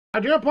I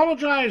do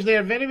apologise,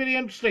 they're very, very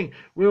interesting.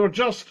 We were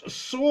just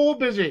so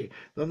busy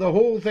that the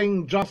whole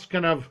thing just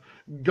kind of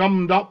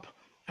gummed up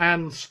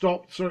and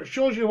stopped. So it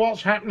shows you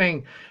what's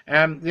happening.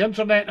 The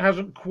internet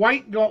hasn't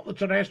quite got the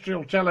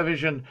terrestrial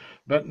television,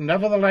 but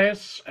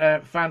nevertheless,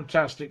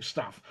 fantastic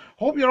stuff.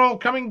 Hope you're all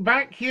coming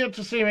back here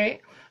to see me.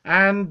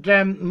 And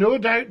no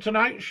doubt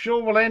tonight's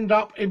show will end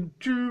up in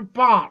 2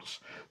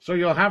 parts. So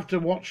you'll have to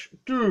watch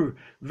 2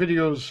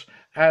 videos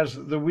as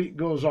the week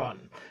goes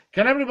on.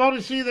 Can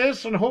everybody see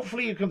this? And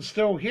hopefully you can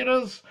still hear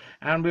us,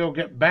 and we'll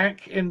get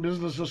back in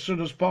business as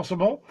soon as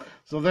possible.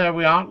 So there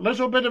we are.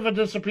 Little bit of a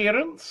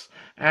disappearance,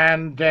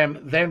 and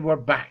then we're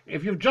back.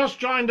 If you've just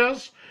joined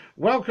us,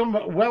 welcome,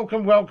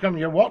 welcome, welcome.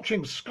 You're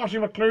watching Scottie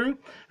McClue,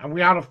 and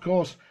we are, of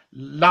course,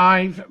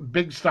 live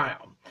big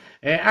style.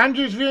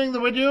 Andrew's viewing the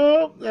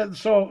video,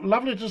 so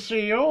lovely to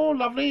see you.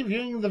 Lovely,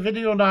 viewing the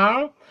video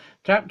now.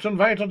 Tap to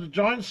invite her to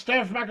join.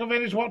 Steph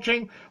McElveen's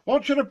watching.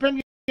 What's your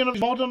opinion of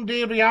modern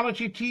day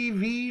reality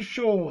TV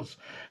shows?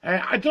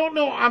 I don't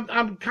know.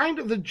 I'm kind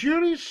of, the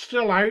jury's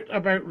still out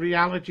about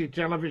reality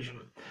television,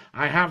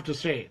 I have to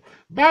say.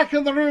 Back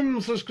in the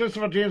room, says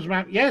Christopher James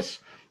Mapp. Yes,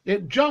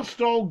 it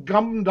just all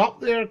gummed up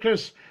there,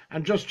 Chris,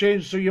 and just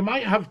changed. So you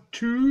might have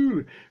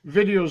 2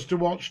 videos to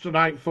watch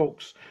tonight,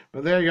 folks.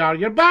 But there you are.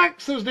 You're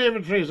back, says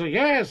David Fraser.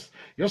 Yes,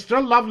 you're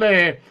still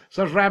lovely,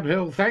 says Rab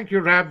Hill. Thank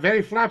you, Rab.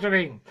 Very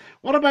flattering.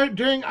 What about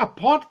doing a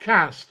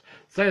podcast,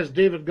 says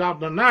David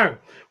Gardner. Now,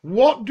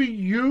 what do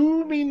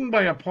you mean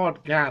by a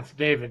podcast,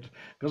 David?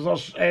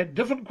 Because there's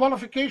different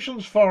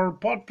qualifications for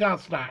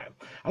podcasts now.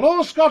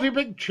 Hello, Scotty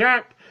Big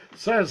Chap,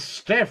 says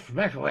Steph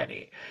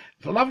McElveen.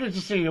 It's lovely to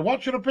see you.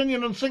 What's your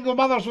opinion on single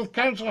mothers with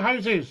council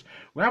houses?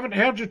 We haven't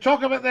heard you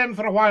talk about them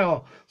for a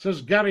while,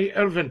 says Gary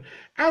Irvin.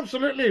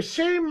 Absolutely,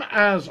 same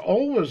as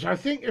always. I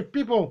think if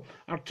people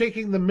are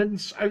taking the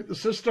mince out the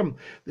system,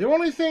 the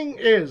only thing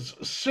is,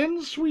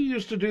 since we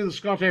used to do the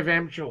Scott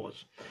FM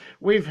shows,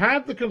 we've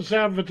had the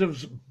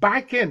Conservatives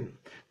back in,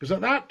 because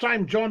at that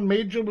time John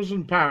Major was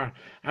in power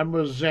and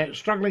was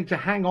struggling to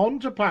hang on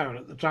to power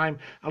at the time,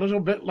 a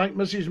little bit like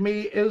Mrs.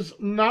 May is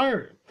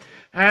now.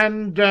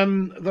 And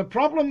the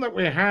problem that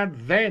we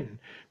had then,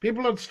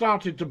 people had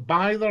started to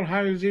buy their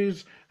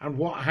houses and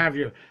what have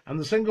you, and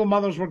the single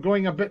mothers were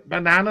going a bit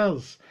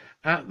bananas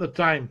at the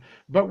time.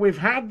 But we've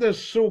had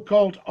this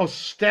so-called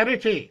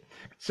austerity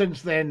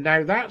since then.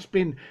 Now, that's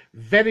been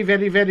very,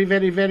 very, very,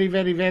 very, very,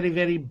 very, very,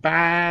 very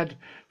bad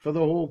for the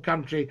whole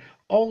country.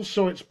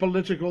 Also, it's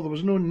political. There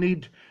was no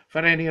need for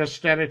any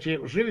austerity.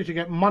 It was really to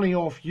get money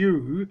off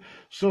you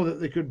so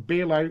that they could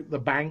bail out the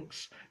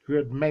banks who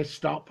had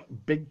messed up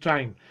big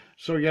time.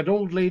 So you had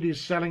old ladies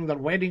selling their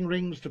wedding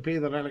rings to pay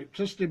their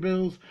electricity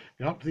bills.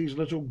 You up to these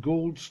little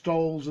gold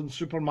stalls in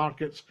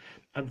supermarkets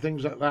and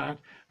things like that,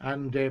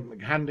 and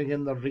handing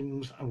in the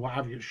rings and what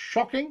have you.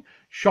 Shocking,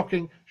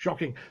 shocking,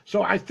 shocking.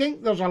 So I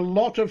think there's a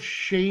lot of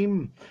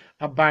shame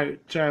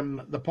about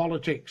the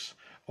politics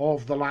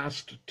of the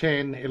last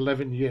 10,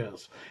 11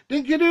 years.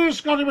 Dinky-Doo,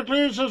 Scottie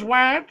McClue, says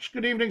Wadge.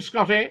 Good evening,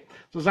 Scottie,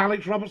 says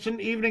Alex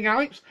Robertson. Evening,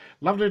 Alex.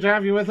 Lovely to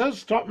have you with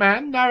us. Top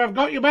man. Now I've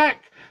got you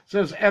back,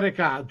 says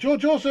Erica. Joe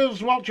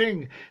Joseph's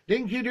watching.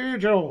 Dinky-Doo,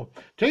 Joe.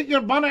 Take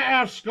your bonnet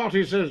off,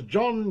 Scottie, says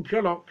John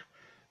Killock.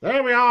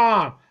 There we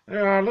are.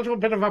 A little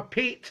bit of a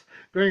peat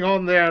going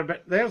on there,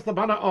 but there's the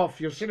bonnet off.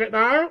 You've seen it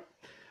now?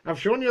 I've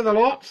shown you the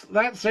lot.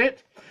 That's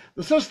it.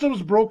 The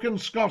system's broken,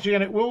 Scottie,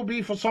 and it will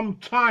be for some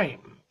time.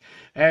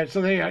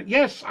 So there,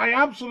 yes, I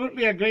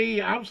absolutely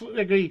agree,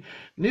 absolutely agree.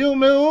 Neil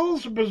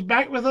Mills was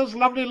back with us.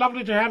 Lovely,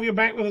 lovely to have you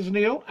back with us,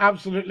 Neil.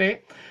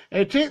 Absolutely.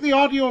 Take the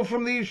audio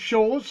from these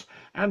shows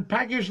and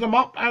package them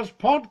up as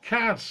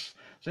podcasts,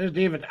 says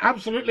David.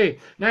 Absolutely.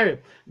 Now,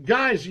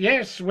 guys,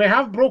 yes, we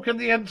have broken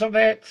the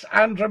internet.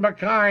 Andrew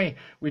Mackay,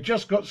 we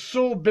just got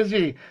so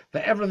busy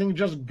that everything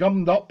just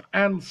gummed up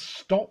and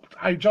stopped.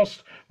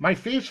 My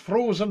face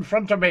froze in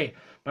front of me,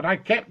 but I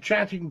kept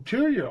chatting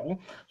to you,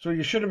 so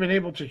you should have been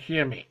able to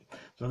hear me.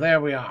 So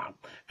there we are.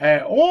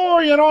 Oh,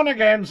 you're on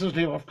again, says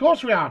Neil. Of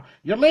course we are.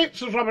 You're late,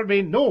 says Robert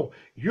Bain. No,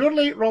 you're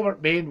late,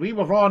 Robert Bain. We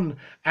were on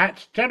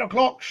at 10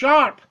 o'clock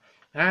sharp,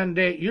 and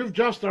you've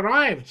just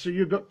arrived, so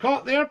you got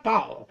caught there,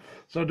 pal.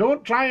 So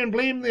don't try and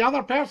blame the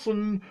other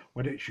person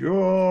when it's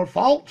your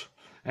fault.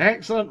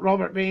 Excellent,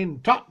 Robert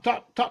Bain. Tut,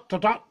 tut, tut,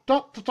 tut, tut,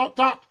 tut, tut,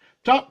 tut,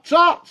 tut,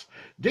 tut.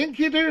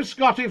 Dinky-Doo,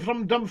 Scottie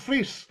from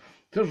Dumfries,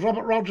 says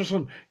Robert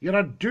Rogerson. You're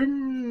a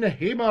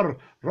doomhamer,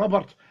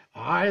 Robert.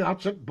 Aye,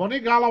 that's it,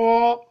 Bunny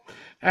Gallow.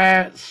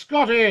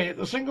 Scottie,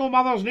 the single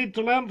mothers need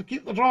to learn to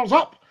keep the drawers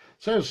up,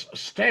 says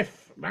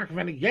Steph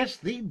McElveen. Yes,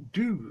 they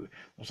do.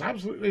 There's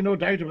absolutely no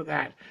doubt about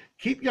that.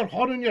 Keep your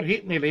horn in your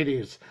halfpenny,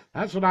 ladies.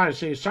 That's what I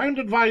say. Sound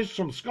advice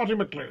from Scottie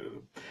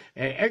McClue.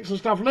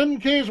 Excellent stuff. Lynn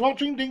Kay's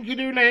watching.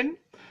 Dinky-Doo, Lynn.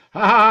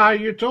 Ha,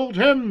 you told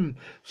him,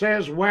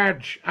 says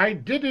Wadge. I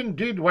did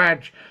indeed,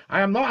 Wadge.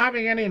 I am not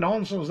having any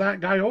nonsense,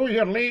 that guy. Oh,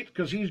 you're late,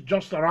 because he's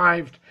just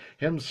arrived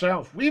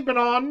himself. We've been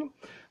on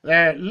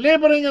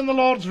labouring in the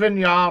Lord's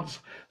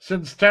vineyards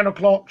since 10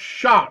 o'clock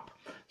sharp,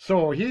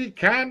 so he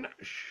can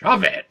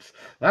shove it.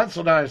 That's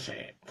what I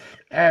say.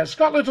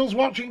 Scott Little's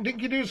watching.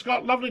 Dinky-Doo,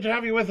 Scott, lovely to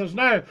have you with us.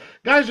 Now,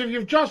 guys, if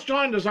you've just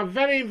joined us, a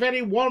very,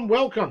 very warm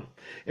welcome.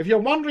 If you're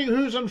wondering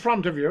who's in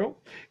front of you,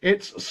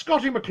 it's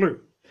Scottie McClue,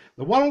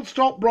 the world's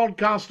top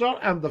broadcaster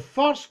and the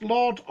first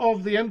lord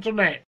of the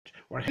internet.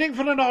 We're heading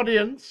for an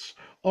audience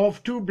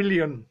of 2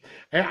 billion.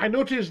 I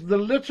noticed the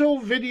little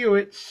video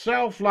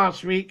itself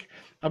last week,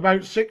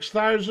 about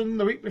 6,000,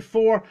 the week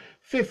before,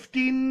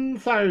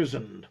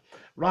 15,000.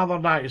 Rather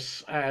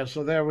nice.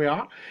 So there we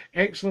are.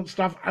 Excellent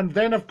stuff. And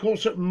then, of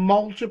course, it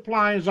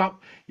multiplies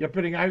up. You're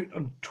putting out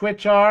on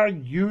Twitter,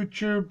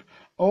 YouTube,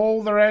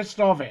 all the rest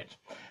of it.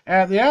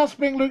 The Earth's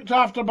being looked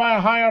after by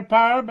a higher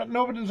power, but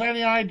nobody's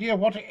any idea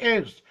what it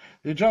is.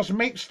 They just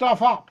make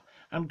stuff up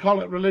and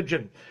call it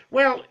religion.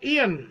 Well,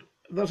 Ian,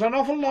 there's an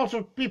awful lot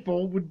of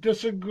people who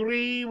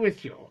disagree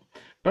with you,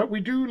 but we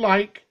do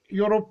like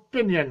your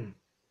opinion.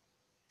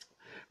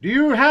 Do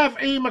you have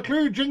a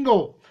McClue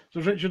jingle?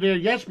 Says Richard here.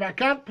 Yes, but I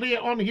can't play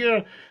it on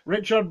here,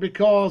 Richard,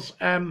 because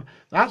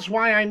that's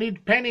why I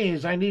need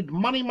pennies. I need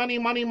money, money,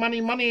 money,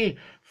 money, money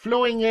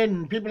flowing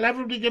in. People,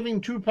 everybody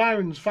giving £2,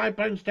 £5,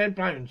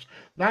 £10,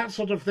 that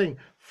sort of thing.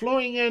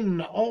 Flowing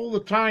in all the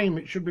time.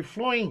 It should be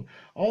flowing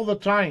all the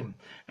time.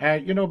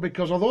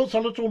 Because although it's a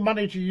little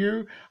money to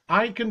you,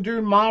 I can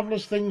do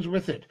marvellous things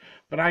with it.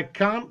 But I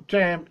can't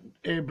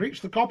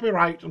breach the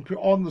copyright and put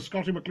on the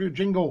Scottie McClue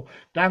jingle,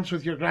 Dance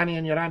with Your Granny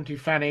and Your Auntie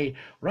Fanny,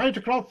 right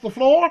across the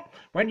floor.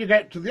 When you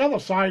get to the other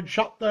side,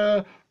 shut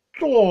the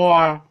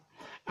door.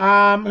 Who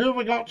have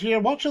we got here?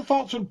 What's your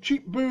thoughts on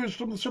cheap booze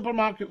from the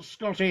supermarket,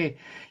 Scottie?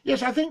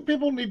 Yes, I think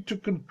people need to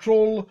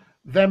control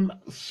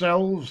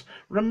themselves.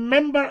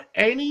 Remember,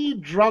 any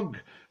drug,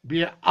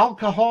 be it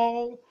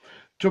alcohol,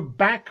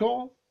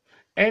 tobacco,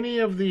 any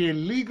of the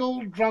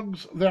illegal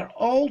drugs, they're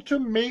all to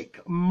make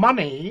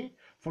money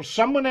for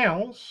someone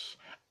else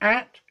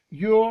at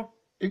your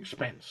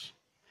expense.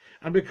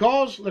 And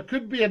because there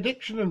could be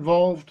addiction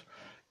involved,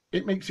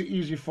 it makes it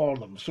easy for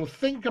them. So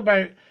think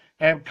about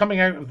coming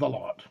out of the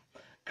lot,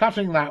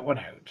 cutting that one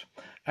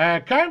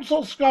out.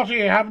 Council, Scottie,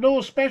 have no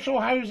special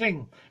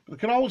housing, but they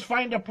can always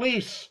find a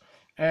place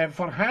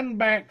for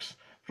handbacks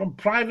from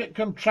private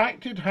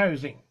contracted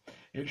housing.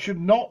 It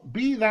should not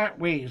be that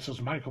way,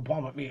 says Michael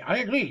Palmer. I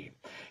agree.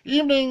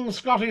 Evening,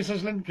 Scottie,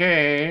 says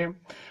Lindsay.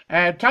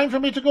 Time for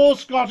me to go,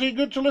 Scottie.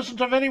 Good to listen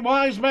to a very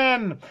wise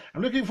man.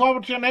 I'm looking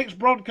forward to your next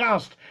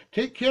broadcast.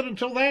 Take care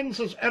until then,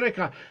 says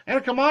Erica.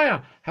 Erica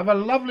Meyer, have a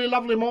lovely,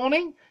 lovely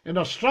morning in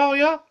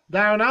Australia,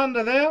 down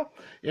under there,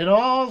 in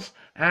Oz,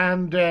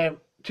 and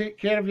take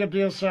care of your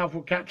dear self.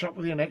 We'll catch up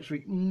with you next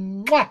week.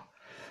 Mwah!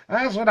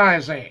 That's what I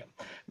say.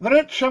 The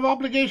rich have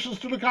obligations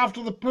to look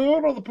after the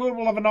poor, or the poor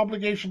will have an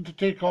obligation to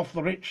take off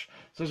the rich,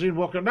 says Ian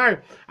Walker. Now,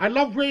 I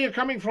love where you're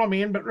coming from,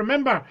 Ian, but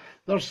remember,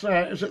 there's,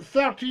 is it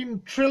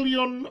 £13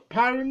 trillion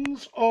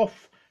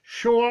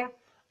offshore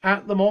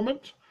at the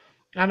moment,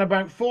 and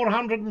about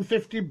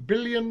 450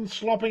 billion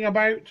slopping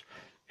about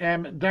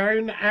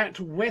down at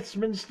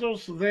Westminster.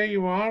 So there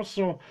you are.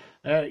 So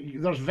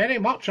there's very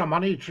much a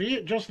money tree.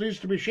 It just needs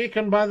to be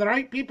shaken by the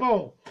right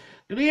people.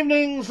 Good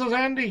evening, says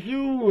Andy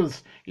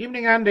Hughes.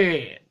 Evening,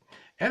 Andy.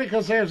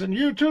 Erica says, and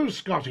you too,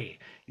 Scottie.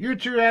 You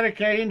too,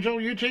 Erica Angel.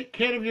 You take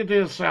care of your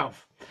dear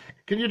self.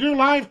 Can you do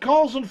live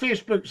calls on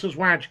Facebook, says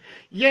Wadge?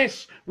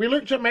 Yes, we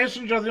looked at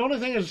Messenger. The only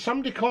thing is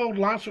somebody called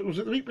last week, was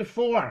it the week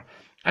before,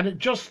 and it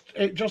just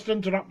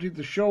interrupted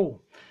the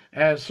show.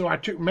 So I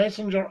took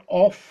Messenger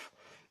off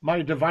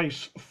my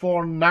device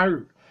for now.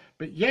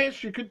 But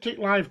yes, you could take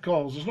live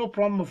calls. There's no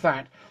problem with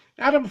that.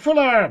 Adam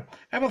Fuller,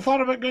 ever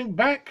thought about going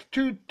back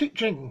to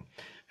teaching?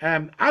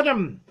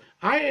 Adam,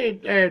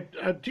 I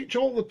teach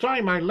all the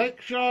time. I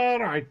lecture,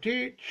 I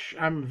teach,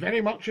 I'm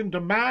very much in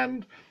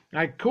demand.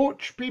 I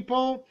coach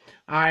people.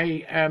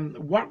 I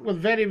work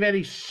with very,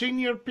 very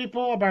senior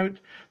people about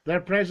their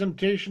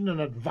presentation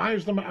and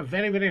advise them at a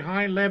very, very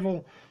high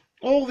level.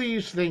 All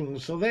these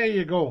things. So there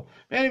you go.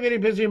 Very, very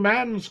busy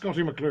man,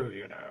 Scottie McClue,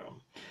 you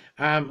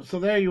know. So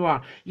there you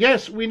are.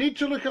 Yes, we need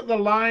to look at the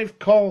live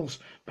calls.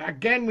 But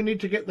again, we need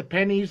to get the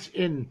pennies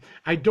in.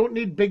 I don't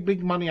need big,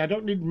 big money. I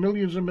don't need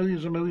millions and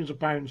millions and millions of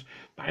pounds.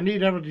 But I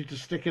need everybody to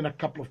stick in a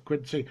couple of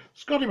quid. Say,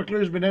 Scottie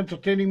McClue's been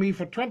entertaining me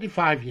for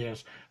 25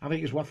 years. I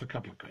think he's worth a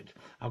couple of quid.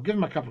 I'll give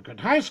him a couple of quid.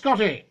 Hi,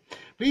 Scottie.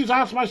 Please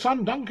ask my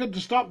son Duncan to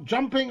stop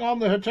jumping on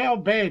the hotel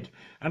bed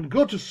and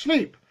go to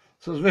sleep,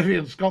 says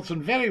Vivian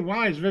Scottson. Very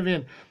wise,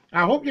 Vivian.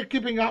 I hope you're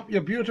keeping up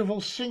your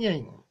beautiful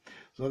singing.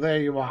 So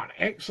there you are.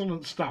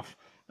 Excellent stuff.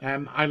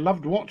 I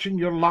loved watching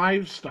your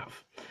live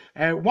stuff.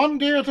 One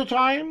day at a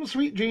time,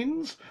 sweet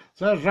jeans,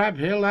 says Rab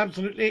Hill.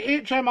 Absolutely.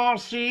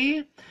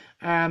 HMRC,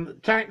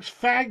 tax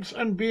fags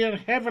and beer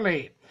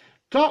heavily.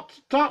 Tot,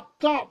 tot,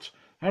 tot.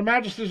 Her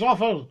Majesty's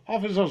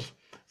officers,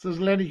 says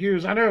Lenny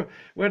Hughes. I know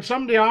we had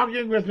somebody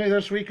arguing with me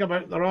this week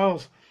about the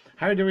Royals.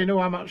 How do we know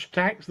how much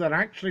tax they're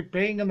actually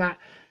paying and that?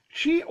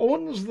 She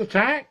owns the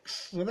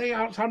tax. So they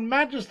are Her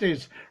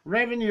Majesty's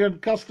Revenue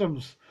and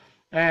Customs.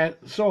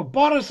 So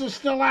Boris is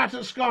still at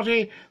it,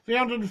 Scottie.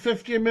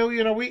 350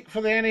 million a week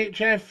for the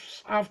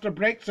NHS after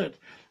Brexit.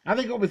 I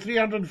think it'll be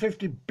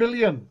 350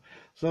 billion.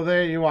 So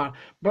there you are.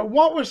 But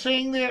what we're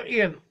saying there,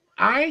 Ian,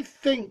 I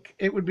think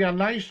it would be a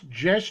nice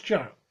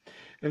gesture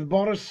if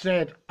Boris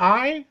said,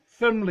 I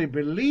firmly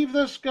believe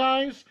this,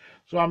 guys,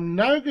 so I'm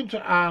now going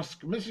to ask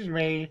Mrs.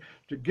 May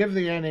to give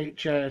the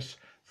NHS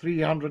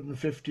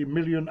 350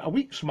 million a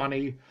week's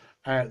money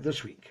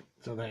this week.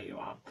 So there you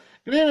are.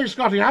 Good evening,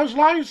 Scotty. How's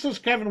life? Says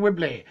Kevin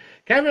Wibley.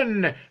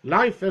 Kevin,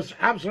 life is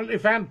absolutely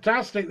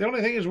fantastic. The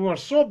only thing is we were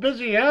so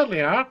busy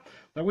earlier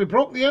that we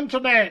broke the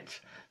internet.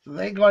 So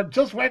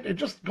it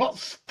just got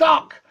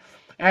stuck.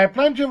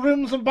 Plenty of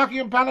rooms in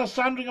Buckingham Palace,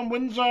 Sandringham,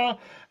 Windsor,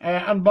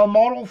 and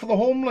Balmoral for the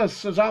homeless,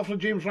 says Alfred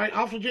James Wright.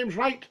 Alfred James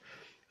Wright,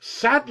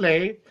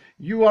 sadly,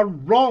 you are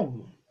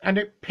wrong. And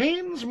it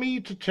pains me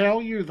to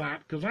tell you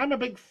that, because I'm a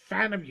big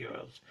fan of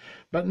yours.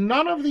 But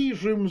none of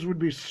these rooms would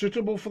be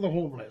suitable for the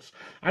homeless.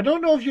 I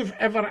don't know if you've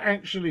ever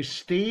actually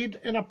stayed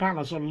in a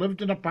palace or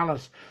lived in a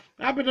palace.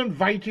 I've been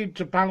invited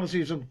to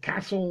palaces and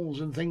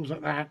castles and things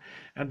like that,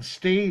 and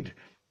stayed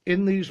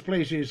in these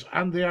places,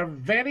 and they are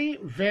very,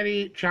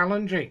 very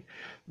challenging.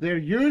 They're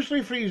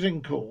usually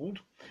freezing cold.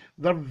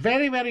 They're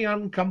very, very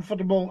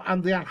uncomfortable,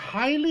 and they are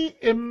highly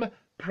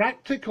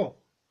impractical.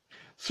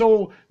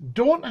 So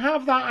don't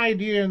have that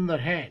idea in their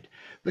head.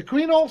 The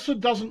Queen also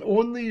doesn't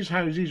own these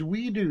houses.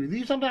 We do.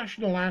 These are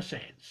national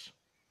assets,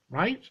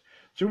 right?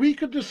 So we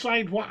could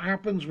decide what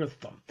happens with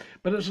them.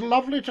 But it's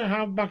lovely to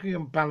have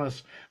Buckingham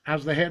Palace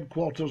as the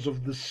headquarters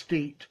of the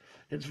state.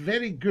 It's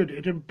very good.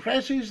 It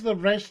impresses the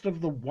rest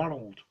of the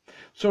world.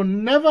 So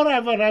never,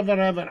 ever, ever,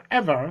 ever,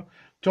 ever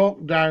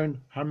talk down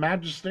Her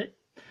Majesty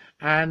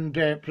and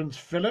Prince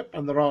Philip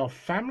and the royal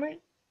family.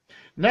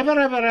 Never,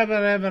 ever, ever,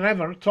 ever,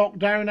 ever talk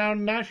down our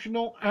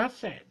national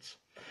assets.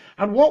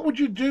 And what would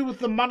you do with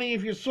the money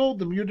if you sold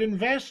them? You'd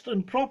invest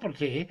in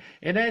property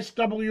in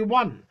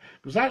SW1,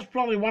 because that's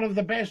probably one of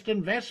the best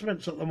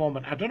investments at the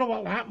moment. I don't know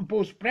what will happen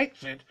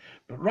post-Brexit,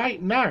 but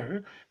right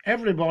now,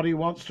 everybody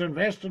wants to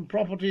invest in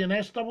property in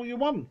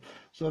SW1.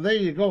 So there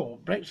you go.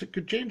 Brexit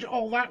could change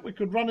all that. We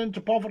could run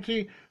into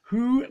poverty.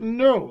 Who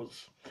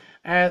knows?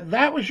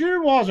 That was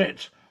you, was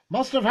it?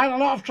 Must have had a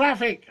lot of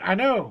traffic. I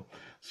know.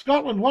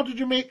 Scotland, what did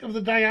you make of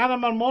the Diana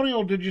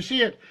Memorial? Did you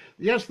see it?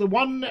 Yes, the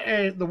one,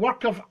 the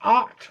work of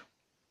art.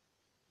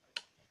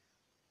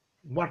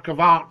 Work of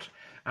art.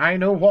 I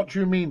know what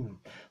you mean.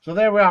 So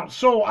there we are.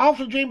 So,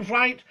 Alfred James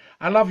Wright,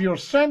 I love your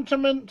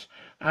sentiment,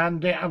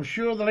 and I'm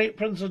sure the late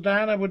Princess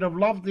Diana would have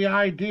loved the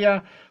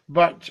idea,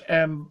 but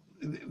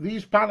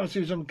these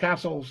palaces and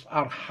castles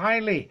are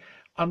highly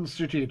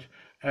unsuited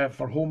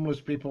for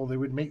homeless people. They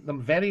would make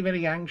them very,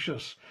 very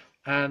anxious,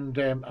 and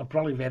are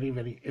probably very,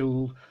 very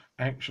ill,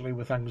 actually,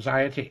 with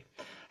anxiety.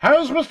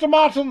 How's Mr.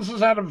 Martin,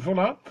 says Adam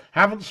Fuller.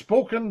 Haven't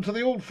spoken to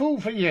the old fool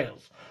for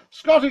years.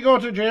 Scotty, go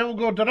to jail,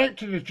 go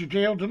directly to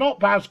jail, do not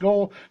pass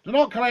go, do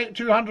not collect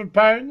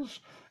 £200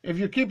 if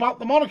you keep up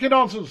the monarchy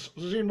nonsense,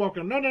 says Ian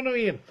Walker. No,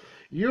 Ian,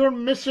 you're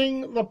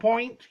missing the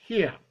point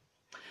here.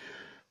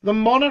 The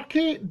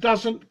monarchy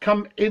doesn't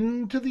come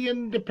into the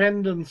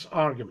independence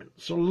argument.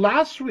 So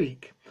last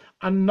week,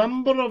 a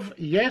number of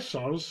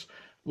yesers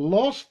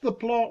lost the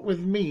plot with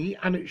me,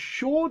 and it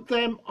showed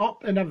them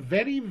up in a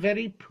very,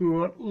 very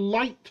poor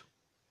light,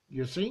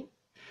 you see,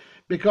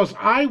 because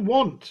I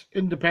want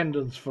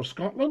independence for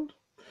Scotland,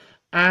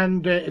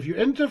 and if you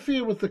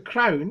interfere with the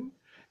Crown,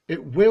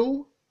 it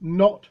will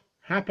not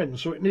happen.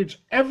 So it needs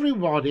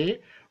everybody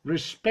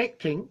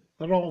respecting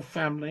the royal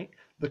family,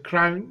 the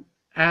Crown,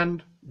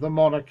 and the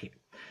monarchy.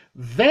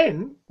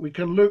 Then we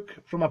can look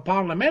from a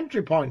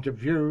parliamentary point of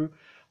view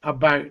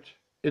about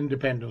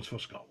independence for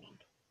Scotland.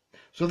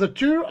 So the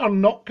two are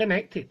not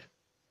connected.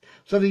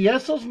 So the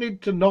yesers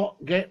need to not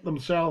get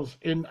themselves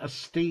in a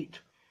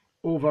state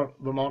over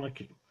the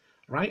monarchy,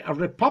 right? A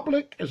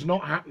republic is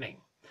not happening.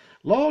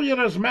 Law, you're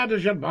as mad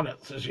as your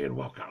bonnet, says Ian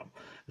Walker.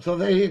 So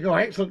there you go.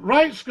 Excellent.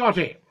 Right,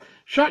 Scotty.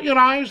 Shut your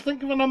eyes.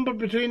 Think of a number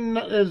between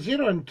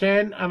 0 and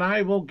 10, and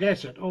I will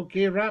guess it.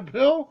 Okay, Rab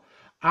Hill,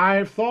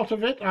 I've thought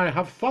of it. I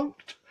have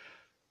funked.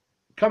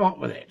 Come up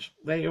with it.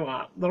 There you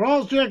are. The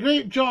Royals do a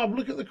great job.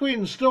 Look at the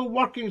Queen. Still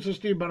working, says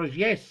Steve Burrows.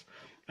 Yes.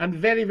 And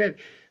very, very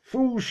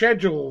full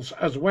schedules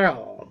as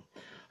well.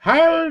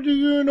 How do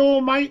you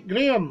know Mike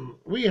Graham?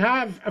 We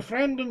have a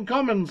friend in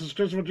common, says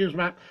Christopher James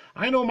Matt.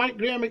 I know Mike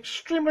Graham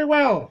extremely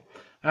well.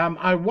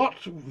 I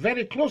worked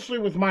very closely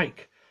with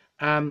Mike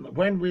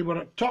when we were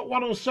at Top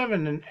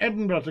 107 in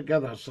Edinburgh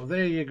together. So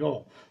there you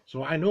go.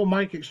 So I know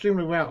Mike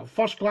extremely well.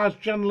 First-class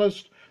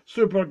journalist,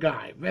 super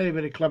guy. Very,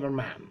 very clever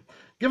man.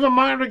 Give him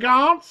my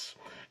regards.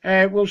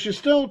 Will she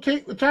still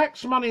take the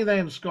tax money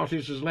then,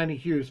 Scotty, says Lenny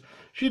Hughes.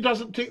 She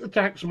doesn't take the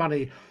tax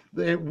money.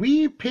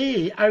 We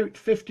pay out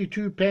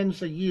 52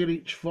 pence a year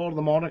each for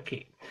the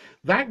monarchy.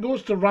 That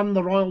goes to run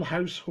the royal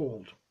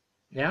household,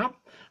 yeah?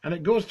 And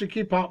it goes to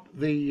keep up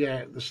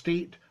the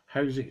state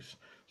houses.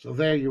 So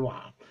there you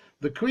are.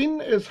 The Queen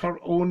is her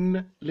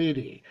own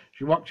lady.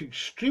 She works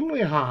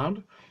extremely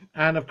hard,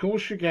 and of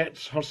course she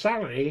gets her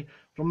salary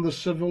from the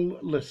civil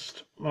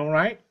list, all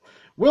right?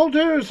 Will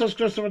do, says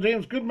Christopher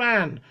James. Good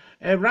man.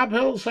 Rab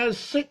Hill says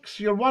 6.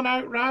 You're one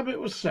out, Rab. It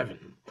was 7.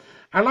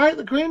 I like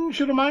the Queen.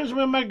 She reminds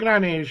me of my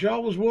granny. She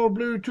always wore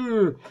blue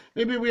too.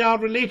 Maybe we are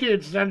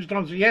related, says Angie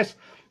Thompson. Yes,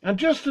 and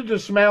just to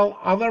dispel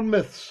other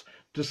myths,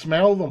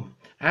 dispel them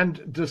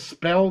and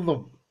dispel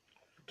them.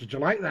 Did you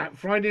like that,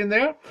 Friday in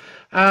there?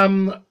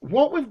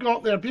 What we've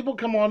got there, people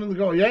come on and they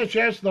go, yes,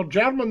 yes, they're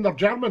German, they're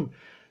German.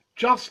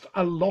 Just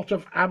a lot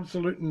of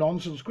absolute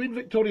nonsense. Queen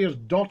Victoria's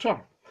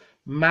daughter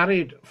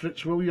married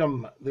Fritz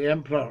William, the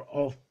Emperor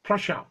of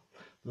Prussia.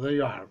 There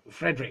you are,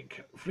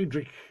 Friedrich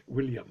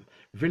Wilhelm.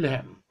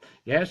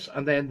 Yes,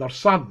 and then their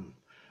son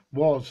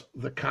was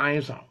the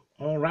Kaiser.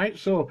 All right,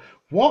 so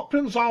what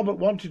Prince Albert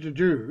wanted to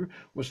do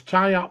was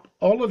tie up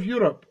all of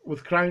Europe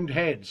with crowned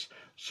heads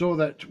so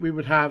that we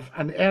would have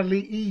an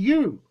early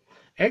EU.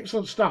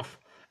 Excellent stuff.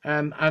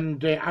 And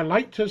I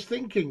liked his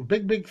thinking,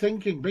 big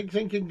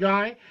thinking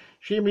guy.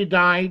 Shame he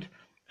died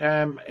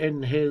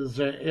in his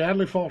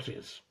early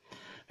 40s.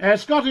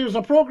 Scotty, was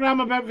a programme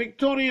about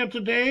Victoria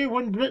today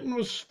when Britain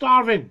was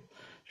starving.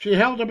 She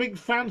held a big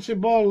fancy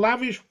ball,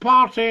 lavish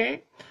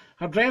party.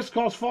 Her dress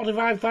cost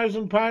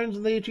 £45,000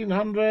 in the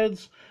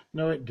 1800s.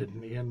 No, it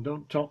didn't, Ian.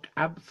 Don't talk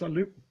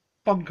absolute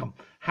bunkum.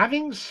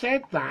 Having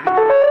said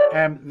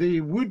that,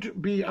 they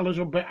would be a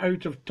little bit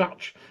out of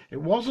touch.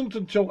 It wasn't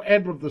until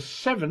Edward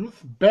VII,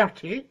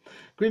 Bertie,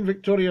 Queen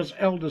Victoria's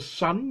eldest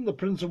son, the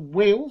Prince of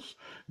Wales,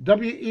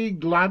 W.E.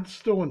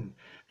 Gladstone,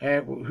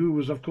 who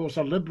was, of course,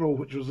 a Liberal,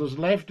 which was as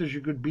left as you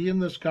could be in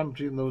this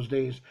country in those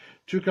days,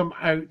 took him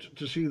out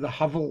to see the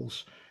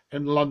hovels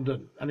in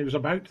London. And he was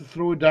about to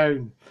throw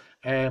down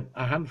a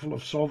handful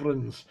of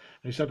sovereigns.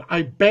 And he said,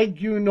 I beg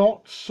you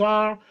not,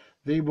 sir,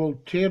 they will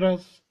tear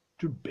us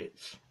to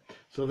bits.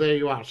 So there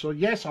you are. So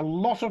yes, a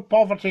lot of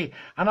poverty,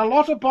 and a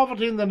lot of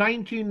poverty in the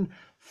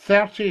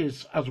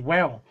 1930s as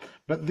well.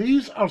 But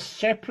these are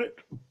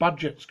separate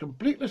budgets,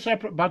 completely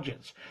separate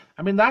budgets.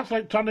 I mean, that's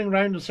like turning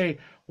around and say,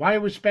 why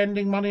are we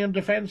spending money on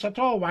defence at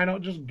all? Why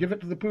not just give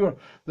it to the poor?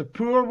 The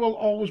poor will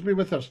always be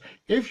with us.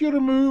 If you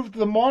removed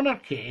the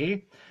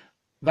monarchy,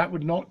 that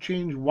would not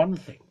change one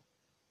thing.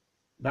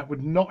 That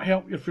would not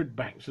help your food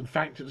banks. In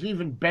fact, it's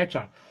even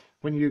better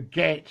when you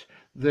get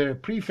the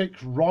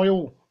prefix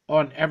royal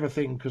on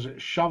everything, because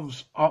it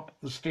shoves up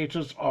the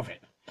status of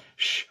it.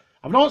 Shh!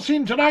 I've not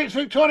seen tonight's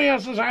Victoria,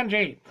 says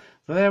Angie.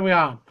 So there we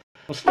are.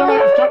 We're still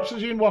out of touch,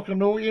 says Ian Walker.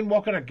 No, Ian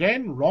Walker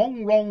again.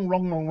 Wrong.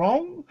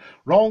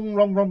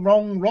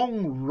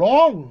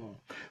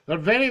 They're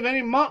very,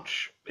 very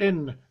much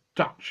in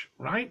touch,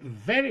 right?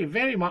 Very,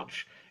 very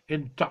much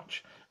in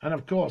touch. And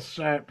of course,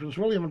 Prince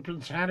William and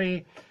Prince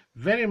Harry,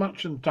 very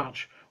much in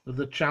touch with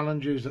the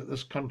challenges that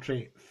this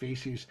country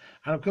faces.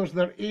 And of course,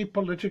 they're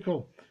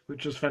apolitical,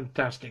 which is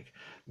fantastic.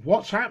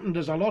 What's happened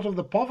is a lot of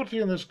the poverty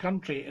in this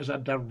country is a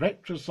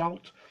direct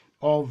result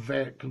of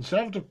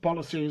Conservative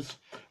policies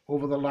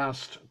over the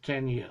last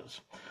 10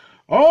 years.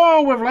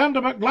 Oh, we've learned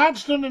about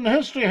Gladstone in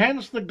history,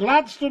 hence the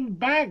Gladstone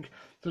bag,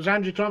 says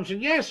Angie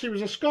Thompson. Yes, he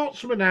was a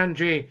Scotsman,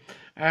 Angie,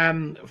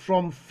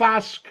 from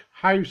Fask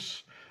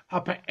House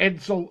up at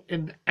Edsall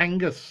in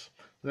Angus.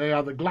 They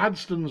are the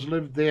Gladstones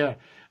lived there,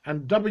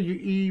 and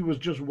W.E. was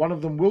just one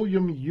of them,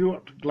 William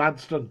Ewart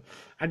Gladstone.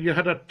 And you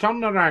had a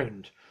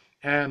turnaround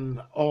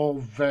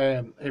of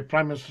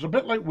prime ministers, a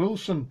bit like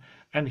Wilson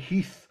and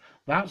Heath,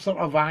 that sort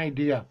of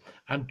idea,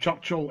 and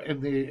Churchill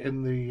in the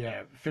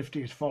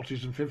 50s,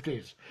 40s and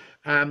 50s.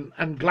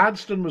 And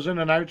Gladstone was in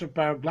and out of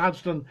power,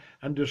 Gladstone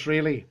and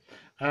Disraeli.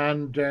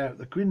 And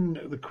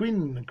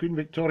Queen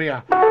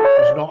Victoria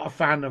was not a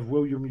fan of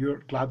William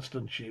Ewart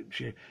Gladstone.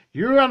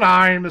 You and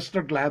I,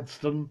 Mr.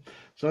 Gladstone.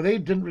 So they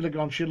didn't really go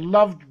on. She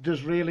loved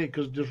Disraeli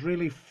because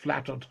Disraeli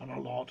flattered her a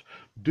lot.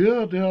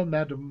 Dear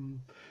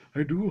madam,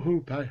 I do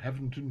hope I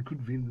haven't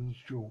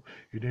inconvenienced you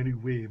in any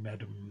way,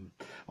 madam.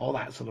 All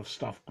that sort of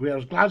stuff.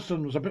 Whereas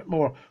Gladstone was a bit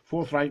more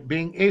forthright,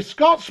 being a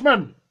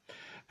Scotsman.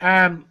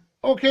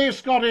 Okay,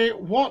 Scotty,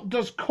 what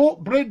does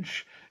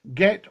Coatbridge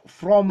get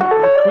from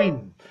the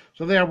Queen?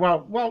 So there,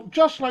 well,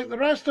 just like the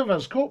rest of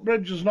us,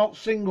 Coatbridge is not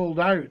singled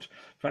out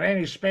for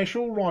any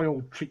special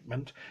royal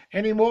treatment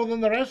any more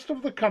than the rest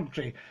of the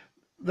country.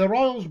 The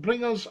royals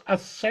bring us a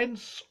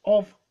sense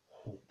of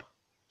hope.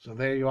 So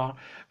there you are.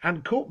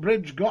 And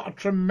Coatbridge got a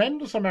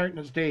tremendous amount in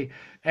its day.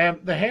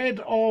 The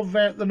head of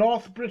the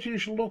North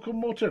British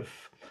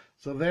locomotive.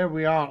 So there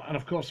we are. And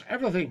of course,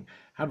 everything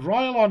had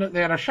royal on it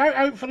there. A shout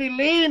out for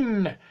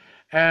Elaine,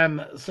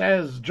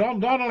 says John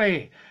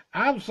Donnelly.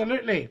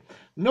 Absolutely.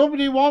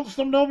 Nobody wants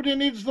them, nobody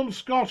needs them,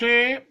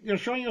 Scotty. You're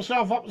showing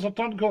yourself up as a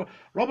turncoat.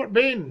 Robert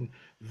Bain,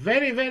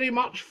 very, very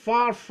much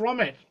far from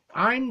it.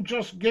 I'm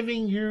just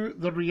giving you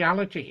the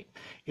reality.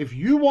 If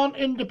you want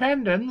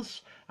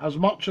independence as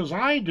much as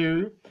I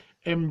do,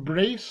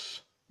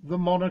 embrace the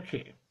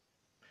monarchy.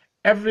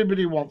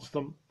 Everybody wants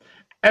them.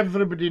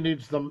 Everybody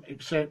needs them,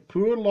 except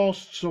poor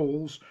lost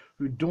souls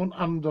who don't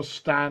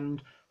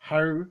understand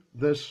how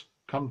this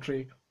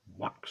country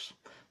works.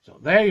 So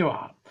there you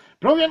are.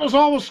 Brilliant as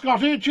always,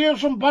 Scotty.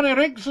 Cheers from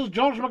Bonnie says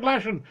George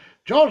McGlashan.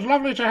 George,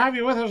 lovely to have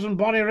you with us in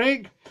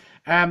Bonnie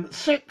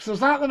 6, is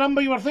that the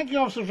number you were thinking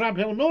of, says Rab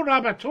Hill? No,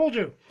 Rab, I told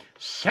you.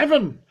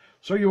 7.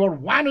 So you were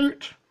one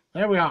out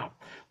There we are.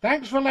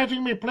 Thanks for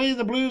letting me play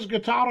the blues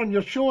guitar on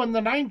your show in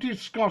the 90s,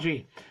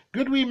 Scotty.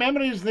 Good wee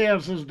memories there,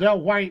 says Del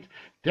White.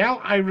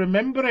 Del, I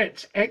remember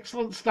it.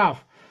 Excellent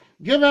stuff.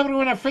 Give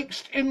everyone a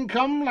fixed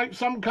income like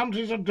some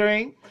countries are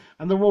doing,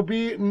 and there will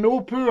be no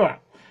poor.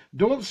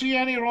 Don't see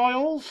any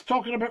royals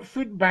talking about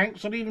food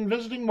banks or even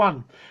visiting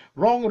one.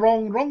 Wrong,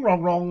 wrong, wrong,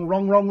 wrong, wrong,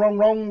 wrong, wrong, wrong,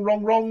 wrong,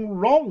 wrong, wrong,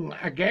 wrong.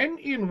 Again,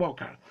 Ian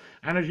Walker.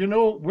 And as you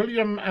know,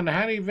 William and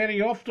Harry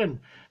very often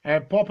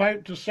pop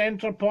out to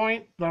Centre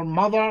Point. Their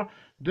mother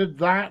did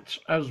that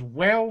as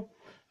well,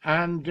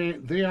 and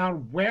they are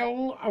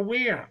well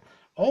aware.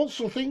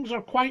 Also, things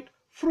are quite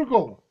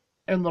frugal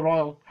in the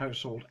royal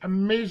household.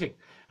 Amazing.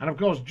 And of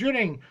course,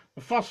 during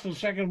the First and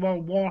Second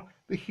World War,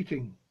 the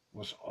heating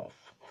was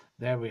off.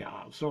 There we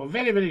are. So a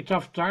very, very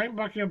tough time.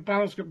 Buckingham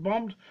Palace got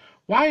bombed.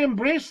 Why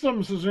embrace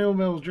them, says Neil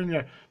Mills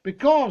Jr.?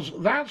 Because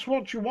that's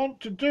what you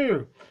want to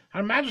do.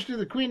 Her Majesty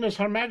the Queen is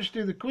Her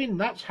Majesty the Queen.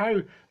 That's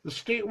how the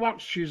state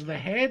works. She's the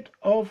head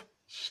of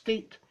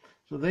state.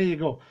 So there you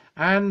go.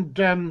 And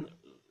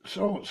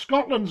so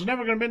Scotland's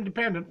never going to be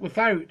independent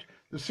without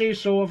the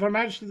say-so of Her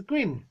Majesty the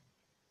Queen.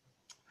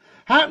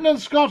 Happening,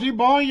 Scotty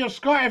boy, your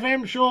Scot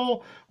FM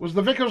show was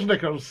the Vicar's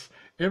Knickers.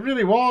 It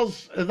really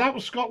was. That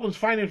was Scotland's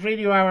finest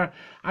radio hour.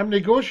 I'm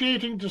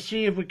negotiating to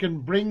see if we can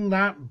bring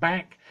that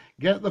back,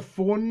 get the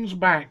phones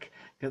back,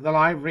 get the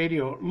live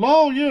radio.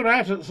 Lol, you're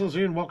at it, says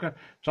Ian Walker.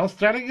 Just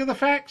telling you the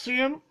facts,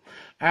 Ian.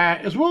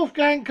 Is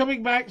Wolfgang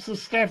coming back,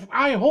 says Steph?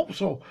 I hope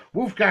so.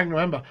 Wolfgang,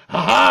 remember.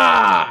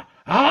 Ha-ha!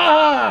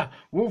 Ha-ha!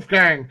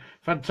 Wolfgang,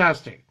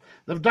 fantastic.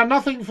 They've done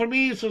nothing for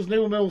me, says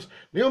Neil Mills.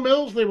 Neil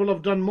Mills, they will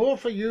have done more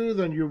for you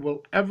than you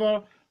will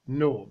ever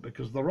know,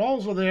 because the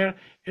Royals are there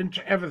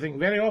into everything.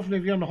 Very often,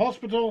 if you're in the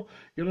hospital,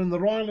 you're in the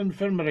Royal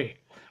Infirmary,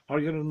 or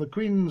you're in the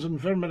Queen's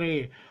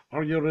Infirmary,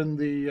 or you're in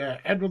the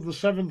Edward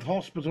VII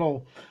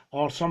Hospital,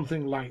 or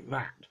something like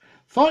that.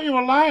 Thought you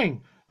were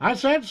lying. I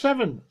said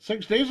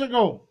 6 days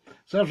ago,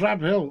 says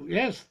Rab Hill.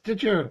 Yes,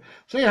 did you?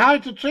 Say hi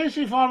to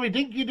Tracy for me.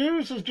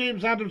 Dinky-Doo, says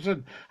James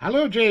Adamson.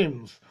 Hello,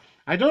 James.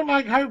 I don't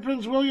like how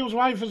Prince William's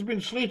wife has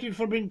been slated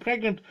for being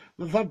pregnant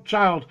with the third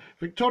child.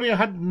 Victoria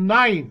had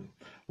 9.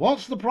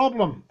 What's the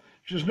problem?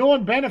 She's no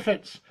one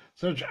benefits,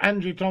 says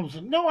Angie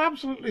Thompson. No,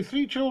 absolutely.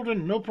 3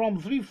 children, no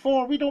problem. 3,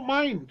 4, we don't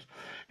mind.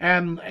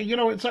 You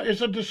know, it's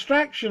a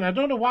distraction. I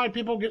don't know why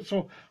people get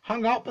so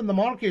hung up in the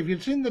market. If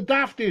you'd seen the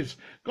Dafties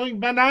going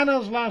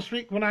bananas last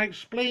week when I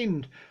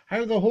explained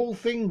how the whole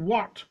thing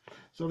worked.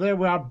 So there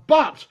we are.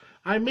 But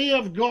I may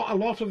have got a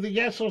lot of the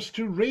yesers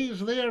to raise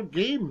their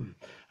game,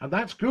 and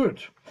that's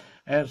good.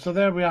 So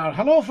there we are.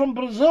 Hello from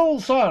Brazil,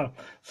 sir,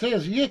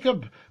 says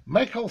Jacob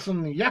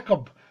Michelson.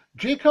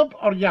 Jacob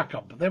or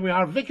Jacob? There we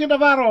are. Vicky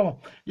Navarro.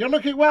 You're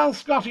looking well,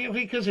 Scotty.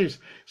 3 kisses.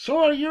 So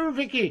are you,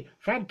 Vicky.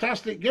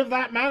 Fantastic. Give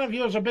that man of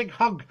yours a big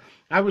hug.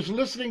 I was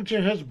listening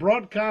to his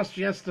broadcast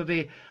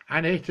yesterday,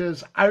 and it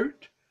is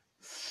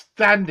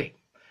outstanding.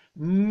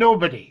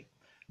 Nobody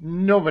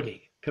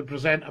can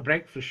present a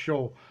breakfast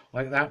show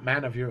like that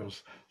man of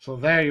yours. So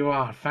there you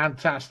are.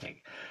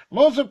 Fantastic.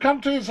 Loads of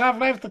countries have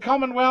left the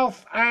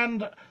Commonwealth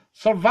and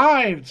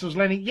survived, says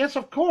Lenny. Yes,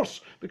 of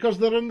course, because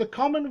they're in the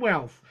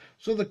Commonwealth.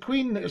 So the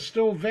Queen is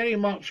still very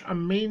much a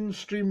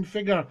mainstream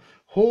figure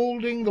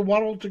holding the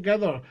world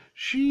together.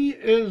 She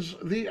is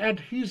the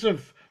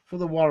adhesive for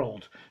the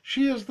world.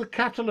 She is the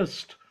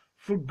catalyst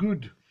for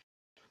good.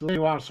 So there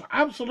you are. So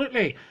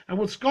absolutely. And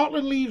when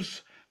Scotland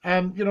leaves,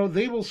 you know,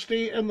 they will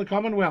stay in the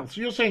Commonwealth.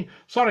 So you're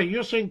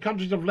saying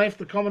countries have left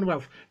the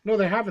Commonwealth. No,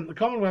 they haven't. The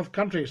Commonwealth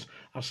countries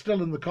are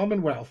still in the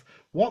Commonwealth.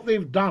 What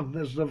they've done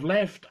is they've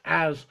left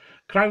as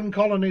crown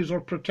colonies or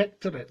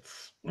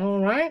protectorates. All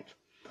right?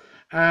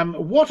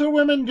 What are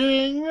women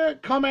doing?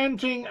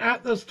 Commenting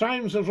at this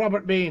time, says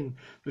Robert Bain.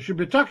 They should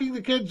be tucking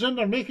the kids in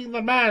or making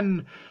the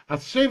man a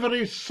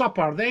savoury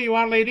supper. There you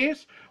are,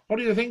 ladies. What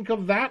do you think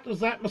of that? Is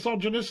that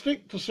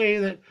misogynistic to say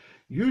that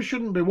you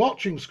shouldn't be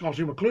watching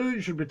Scottie McClue?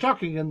 You should be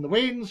tucking in the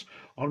wains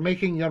or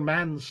making your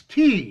man's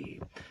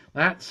tea.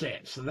 That's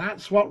it. So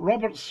that's what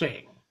Robert's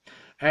saying.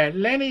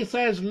 Lenny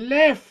says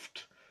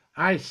left.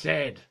 I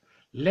said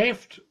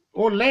left.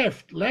 Oh,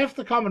 left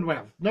the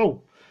Commonwealth.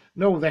 No,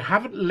 they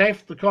haven't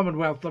left the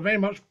Commonwealth. They're very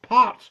much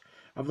part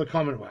of the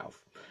Commonwealth.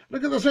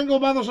 Look at the single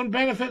mothers on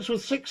benefits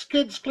with 6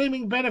 kids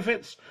claiming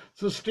benefits,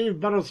 says Steve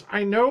Burrows.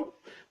 I know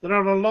there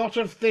are a lot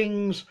of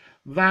things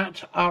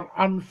that are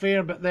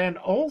unfair, but then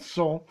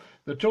also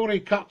the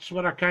Tory cuts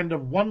were a kind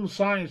of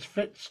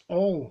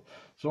one-size-fits-all.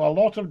 So a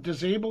lot of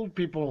disabled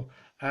people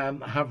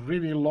have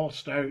really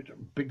lost out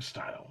big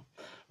style.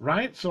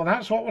 Right? So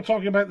that's what we're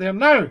talking about there.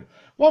 Now,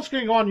 what's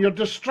going on? You're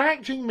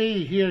distracting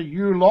me here,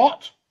 you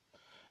lot.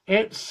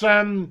 It's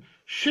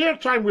share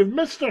time. We've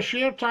missed our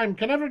share time.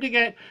 Can everybody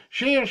get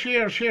share?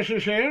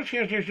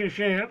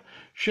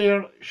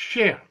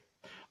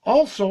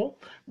 Also,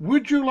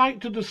 would you like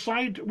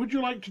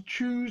to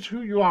choose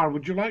who you are?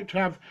 Would you like to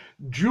have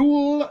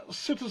dual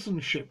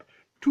citizenship,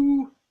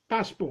 2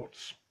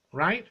 passports,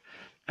 right?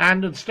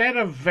 And instead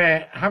of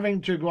having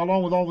to go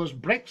along with all this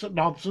Brexit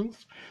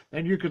nonsense,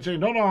 then you could say,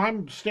 no,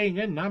 I'm staying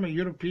in. I'm a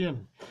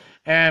European.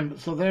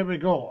 So there we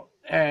go.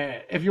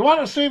 if you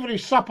want a savoury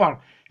supper,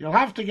 you'll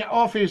have to get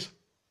offies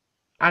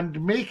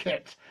and make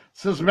it,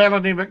 says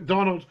Melanie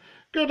MacDonald.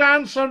 Good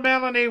answer,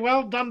 Melanie.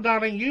 Well done,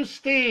 darling. You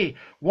stay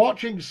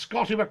watching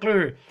Scottie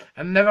McClue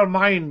and never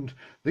mind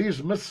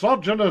these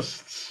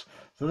misogynists.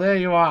 So there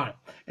you are.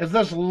 Is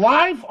this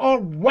live or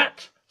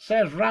wet,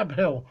 says Rab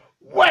Hill.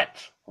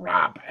 Wet,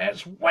 Rab.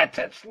 It's wet.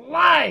 It's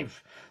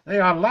live. They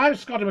are live,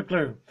 Scottie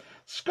McClue.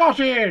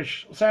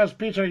 Scottish, says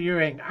Peter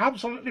Ewing.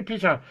 Absolutely,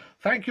 Peter.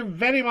 Thank you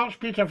very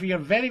much, Peter, for your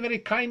very, very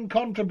kind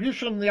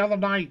contribution the other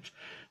night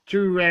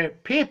to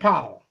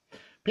PayPal.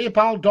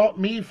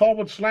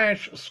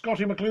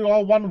 PayPal.me/Scottie McClue,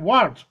 all one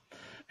word.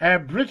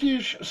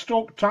 British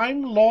stroke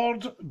time,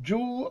 Lord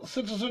dual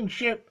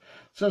citizenship,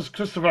 says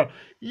Christopher.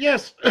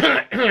 Yes,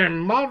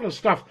 marvellous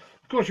stuff.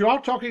 Of course, you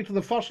are talking to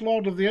the First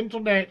Lord of the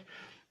Internet.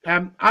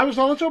 I was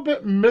a little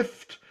bit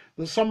miffed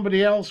that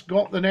somebody else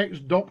got the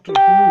next Doctor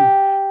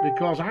Who,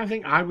 because I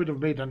think I would have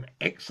made an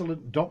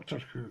excellent Doctor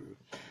Who.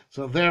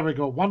 So there we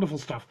go, wonderful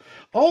stuff.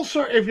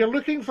 Also, if you're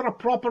looking for a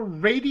proper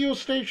radio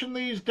station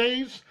these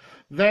days,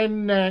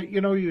 then,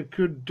 you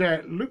could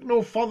look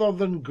no further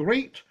than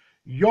Great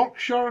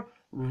Yorkshire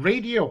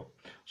Radio.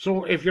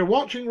 So if you're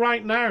watching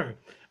right now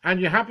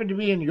and you happen to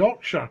be in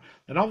Yorkshire,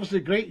 then obviously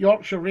Great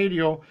Yorkshire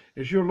Radio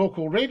is your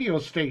local radio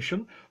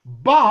station.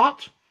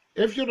 But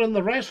if you're in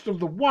the rest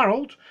of the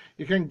world,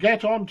 you can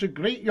get on to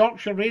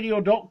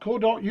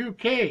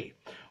greatyorkshireradio.co.uk,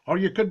 or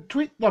you could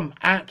tweet them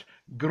at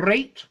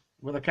Great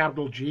with a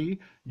capital G,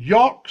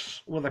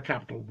 Yorks with a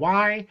capital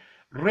Y,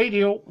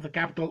 Radio with a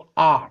capital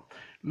R.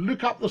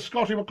 Look up the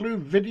Scottie McClue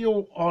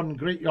video on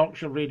Great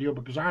Yorkshire Radio,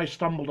 because I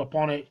stumbled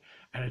upon it,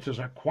 and it is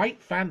a quite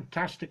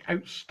fantastic,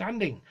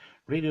 outstanding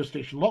radio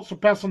station. Lots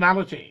of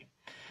personality.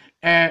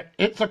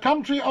 It's a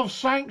country of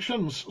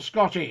sanctions,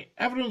 Scottie.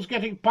 Everyone's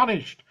getting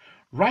punished.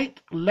 Right,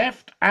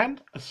 left,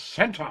 and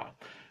centre.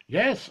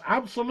 Yes,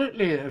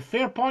 absolutely.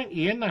 Fair point,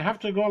 Ian. I have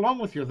to go along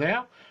with you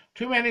there.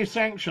 Too many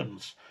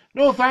sanctions.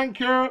 No, thank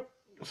you,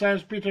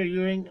 says Peter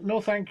Ewing. No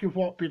thank you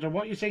what, Peter?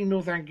 What are you saying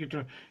no thank you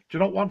to? Do you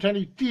not want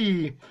any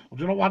tea? Or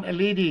do you not want a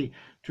lady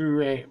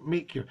to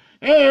make you?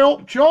 Hey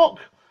up, Chalk,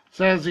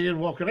 says Ian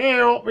Walker.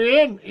 Hey up,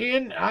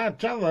 Ian. I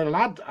tell the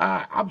lad,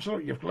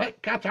 absolutely, you've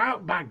let cat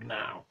out bag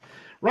now.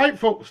 Right,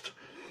 folks.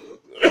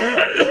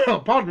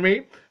 Pardon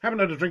me. Haven't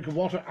had a drink of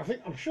water. I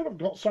should have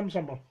got some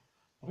somewhere.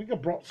 I think I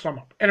brought some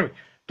up. Anyway,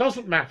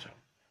 doesn't matter.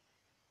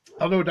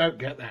 I'll no doubt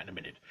get that in a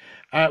minute.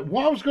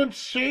 What I was going to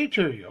say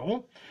to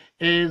you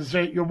is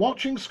you're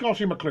watching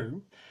Scottie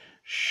McClue.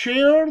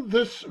 Share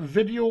this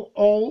video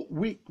all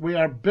week. We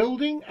are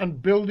building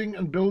and building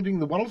and building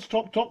the World's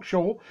Top Talk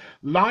Show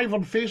live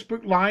on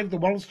Facebook Live, the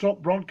World's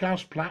Top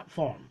Broadcast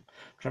platform.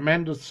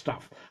 Tremendous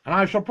stuff. And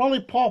I shall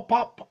probably pop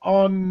up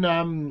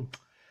on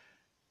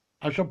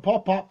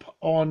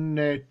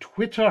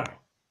Twitter,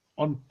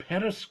 on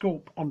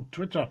Periscope on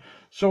Twitter.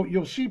 So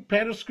you'll see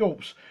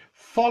Periscopes.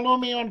 Follow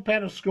me on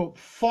Periscope.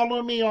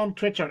 Follow me on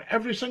Twitter.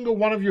 Every single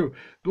one of you,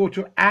 go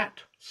to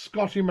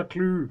 @Scottie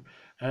McClue,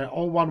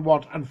 all one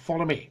word, and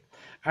follow me.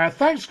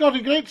 Thanks,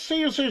 Scottie. Great to see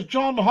you, says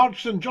John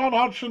Hodgson. John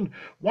Hodgson,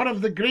 one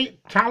of the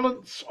great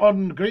talents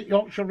on Great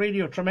Yorkshire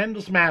Radio.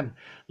 Tremendous man.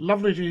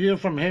 Lovely to hear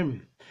from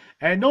him.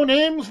 No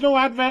names, no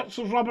adverts,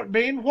 says Robert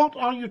Bain. What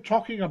are you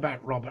talking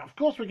about, Robert? Of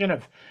course we can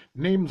have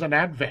names and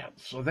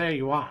adverts, so there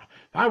you are.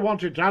 If I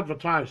wanted to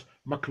advertise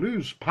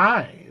McClue's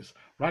Pies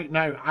right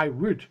now, I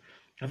would.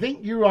 I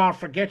think you are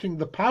forgetting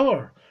the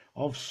power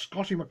of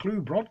Scottie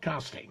McClue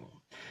broadcasting.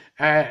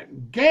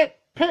 Get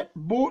pit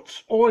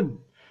boats on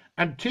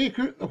and take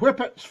out the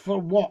whippets for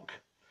walk.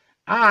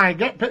 Aye,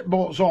 get pit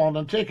boats on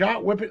and take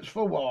out whippets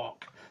for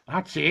walk.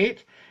 That's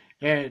it.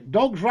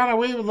 Dogs ran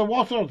away with the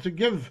water to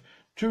give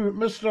to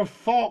Mr.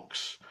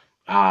 Fox.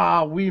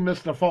 Ah, wee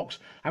Mr. Fox.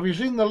 Have you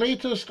seen the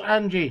latest,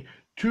 Angie?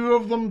 2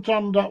 of them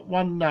turned up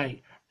one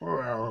night,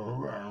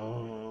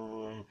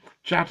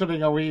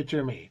 chattering away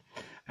to me.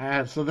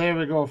 So there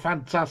we go.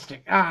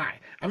 Fantastic. Aye.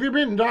 Have you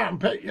been down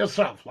and pit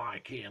yourself,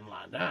 like Ian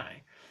Land?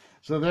 Aye.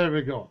 So there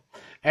we go.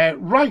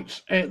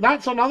 Right.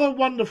 That's another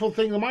wonderful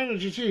thing. The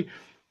miners, you see,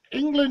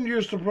 England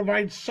used to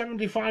provide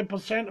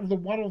 75% of the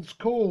world's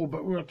coal,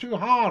 but we were too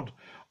hard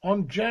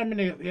on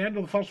Germany at the end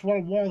of the First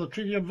World War, the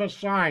Treaty of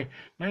Versailles,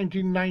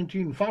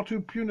 1919, far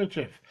too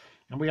punitive.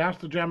 And we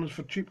asked the Germans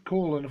for cheap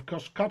coal and, of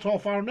course, cut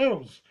off our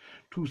nose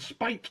to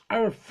spite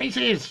our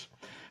faces.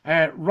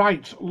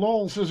 Right,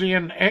 lol, says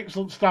Ian,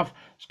 excellent stuff.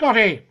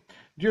 Scottie,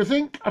 do you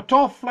think a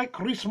toff like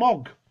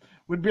Rees-Mogg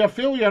would be a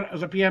failure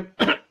as a PM?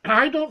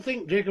 I don't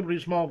think Jacob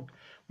Rees-Mogg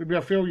would be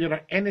a failure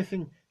at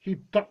anything he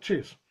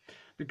touches,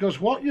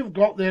 because what you've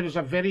got there is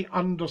a very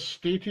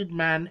understated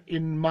man,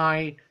 in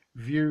my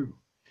view.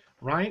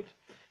 Right?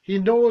 He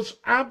knows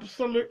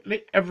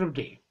absolutely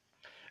everybody.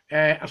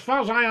 As far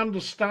as I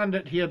understand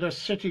it, he had a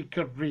city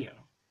career,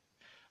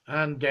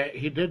 and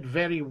he did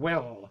very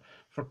well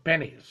for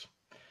pennies.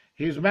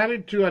 He's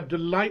married to a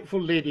delightful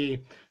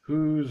lady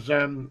who's,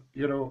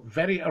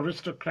 very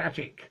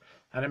aristocratic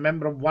and a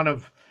member of one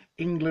of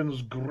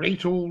England's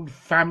great old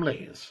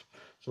families.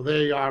 So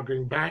they are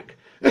going back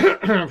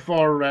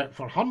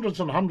for hundreds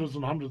and hundreds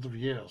and hundreds of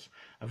years.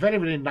 A very,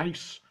 very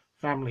nice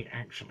family,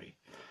 actually.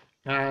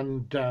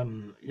 And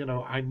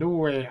I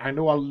know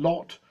a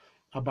lot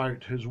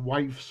about his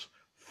wife's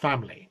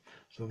family.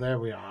 So there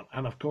we are.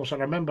 And of course, I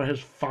remember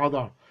his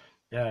father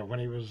when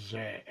he was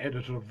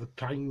editor of the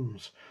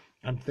Times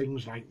and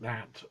things like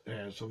that.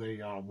 So there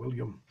you are,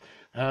 William.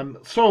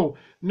 So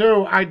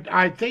no,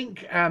 I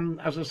think,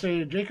 as I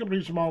say, Jacob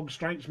Rees-Mogg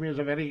strikes me as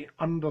a very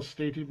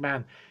understated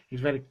man. He's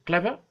very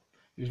clever,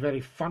 he's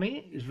very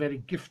funny, he's very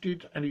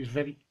gifted, and he's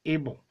very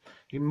able.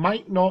 He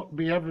might not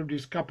be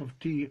everybody's cup of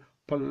tea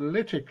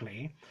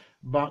politically,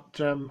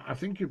 but I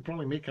think you'd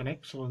probably make an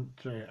excellent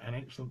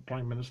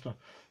Prime Minister.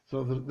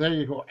 So there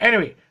you go.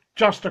 Anyway,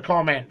 just a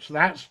comment. So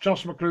that's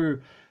Just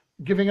McClue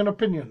giving an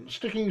opinion,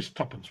 sticking his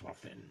tuppence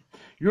worth in.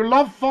 You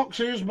love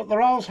foxes, but the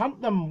Royals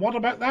hunt them. What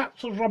about that,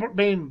 says Robert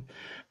Bain.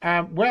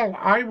 Well,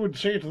 I would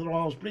say to the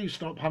Royals, please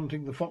stop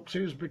hunting the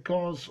foxes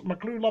because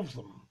McClue loves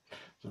them.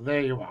 So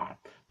there you are.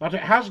 But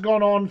it has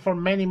gone on for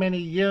many, many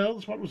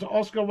years. What was it?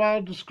 Oscar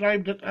Wilde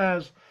described it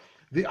as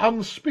the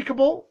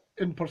unspeakable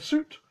in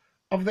pursuit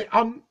of the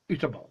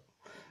uneatable.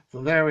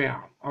 So there we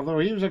are. Although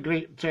he was a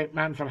great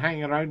man for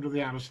hanging around with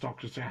the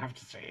aristocracy, I have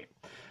to say.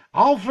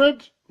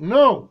 Alfred,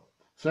 no,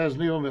 says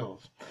Neil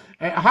Mills.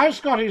 Hi,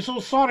 Scotty, so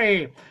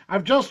sorry.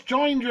 I've just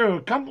joined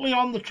you, currently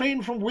on the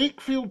train from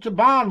Wakefield to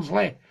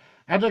Barnsley.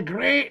 Had a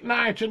great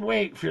night in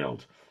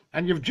Wakefield.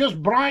 And you've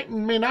just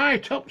brightened me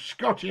night up,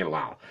 Scotty,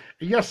 lal.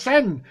 You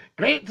sin.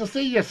 Great to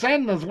see you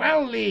sin as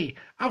well, Lee.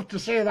 Have to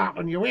say that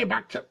on your way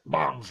back to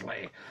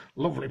Barnsley.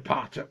 Lovely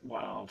part of the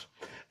world.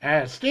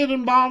 Stayed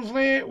in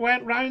Barnsley,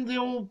 went round the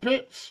old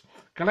pits,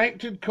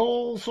 collected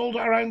coal, sold it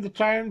around the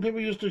town.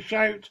 People used to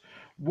shout,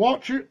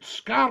 "Watch it,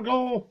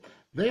 Scargo,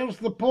 there's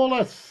the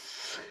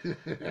polis."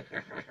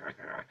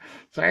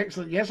 So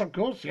excellent. Yes, of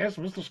course. Yes,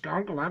 Mr.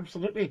 Scargo,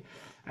 absolutely.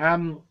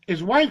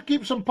 His wife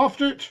keeps him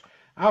puffed out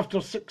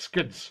after 6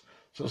 kids,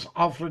 says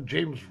Alfred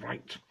James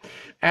Wright.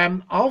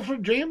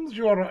 Alfred James,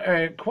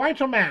 you're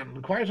quite a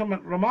man, quite a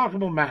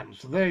remarkable man.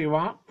 So there you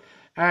are.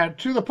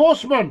 To the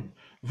postman,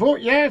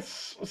 vote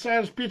yes,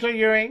 says Peter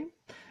Ewing.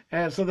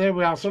 So there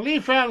we are. So Lee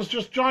Fern's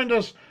just joined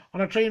us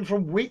on a train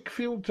from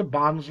Wakefield to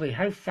Barnsley.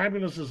 How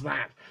fabulous is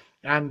that?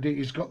 And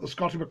he's got the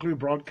Scottie McClue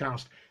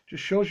broadcast.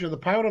 Just shows you the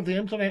power of the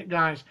internet,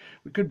 guys.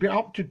 We could be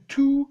up to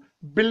 2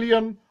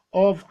 billion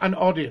of an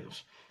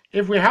audience.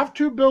 If we have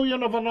 2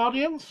 billion of an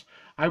audience,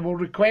 I will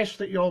request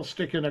that you all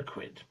stick in a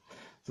quid.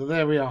 So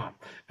there we are.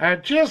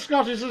 Cheers,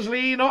 Scotty, says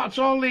Lee. Not at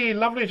all, Lee.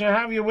 Lovely to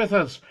have you with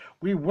us.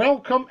 We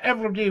welcome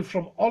everybody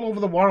from all over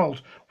the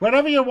world.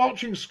 Wherever you're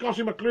watching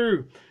Scottie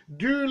McClue,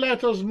 do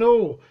let us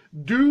know.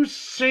 Do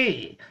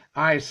say,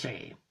 I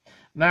say.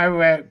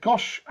 Now,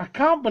 gosh, I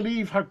can't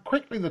believe how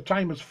quickly the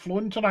time has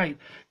flown tonight.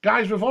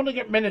 Guys, we've only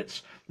got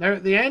minutes. Now,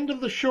 at the end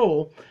of the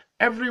show,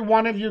 every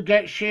one of you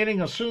gets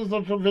sharing as soon as the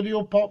little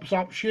video pops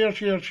up. Share,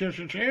 share, share,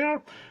 share,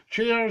 share.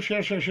 Share,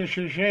 share, share, share,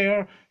 share,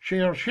 share,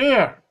 share,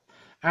 share.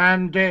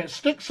 And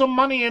stick some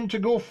money into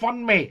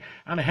GoFundMe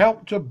and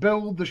help to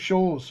build the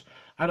shows.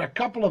 And a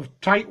couple of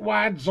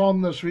tightwads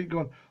on this week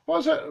going,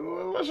 what's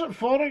it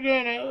for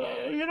again?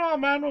 You're not a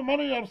man with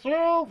money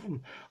yourself.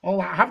 And all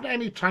that. I haven't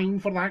any time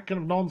for that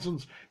kind of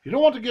nonsense. If you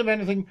don't want to give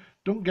anything,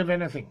 don't give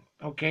anything.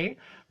 Okay?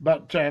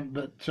 But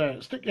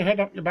stick your head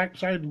up your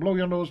backside and blow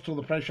your nose till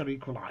the pressure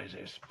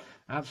equalises.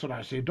 That's what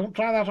I say. Don't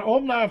try that at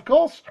home now, of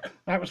course.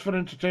 That was for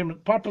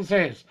entertainment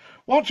purposes.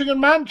 Watching in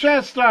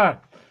Manchester.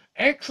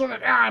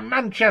 Excellent.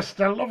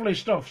 Manchester. Lovely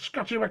stuff.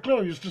 Scottie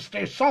McClue used to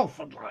stay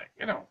Salford,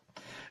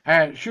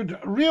 should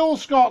real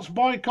Scots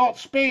boycott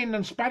Spain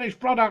and Spanish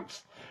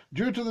products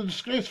due to the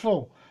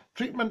disgraceful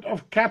treatment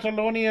of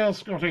Catalonia,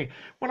 Scotty?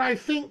 Well, I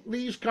think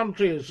these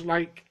countries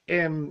like,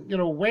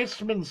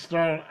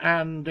 Westminster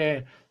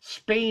and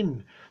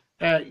Spain,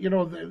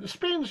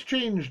 Spain's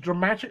changed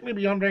dramatically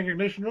beyond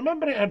recognition.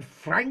 Remember, it had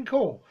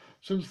Franco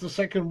since the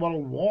Second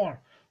World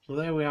War. So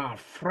there we are.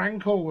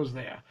 Franco was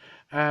there.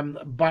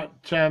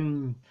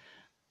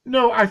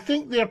 No, I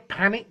think they're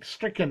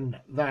panic-stricken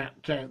that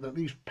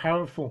these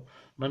powerful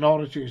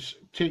minorities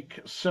take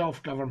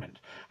self-government.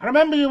 I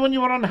remember you when you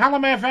were on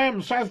Hallam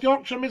FM, South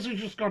Yorkshire,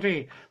 Mrs.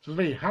 Scotty. Says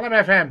Lee, Hallam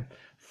FM,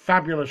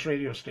 fabulous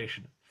radio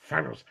station.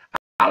 Fabulous.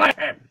 Hallam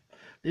FM.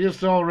 They used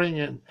to all ring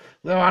in.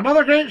 Though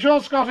another great show,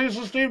 Scotty,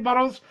 says Steve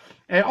Burrows.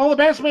 All the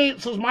best, mate,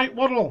 says Mike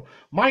Waddle.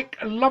 Mike,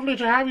 lovely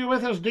to have you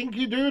with us.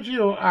 Dinky-Doo to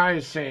you, I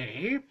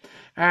say.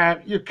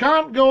 You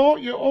can't go.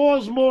 You owe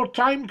us more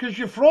time because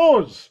you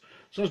froze,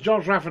 says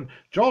George Raffin.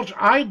 George,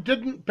 I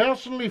didn't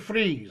personally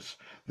freeze.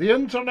 The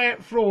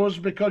internet froze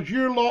because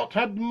you lot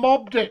had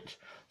mobbed it.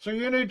 So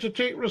you need to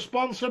take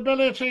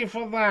responsibility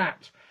for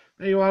that.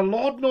 There you are.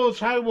 Lord knows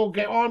how we'll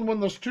get on when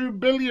there's 2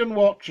 billion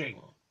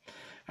watching.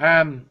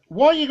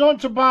 What are you going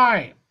to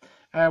buy?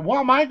 What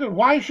am I doing?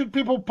 Why should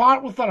people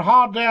part with their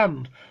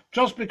hard-earned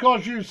just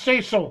because you say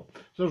so?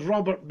 Says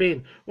Robert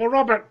Bain. Well,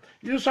 Robert,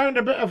 you sound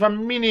a bit of a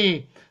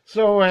meanie.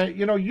 So,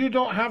 you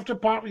don't have to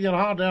part with your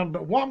hard-earned.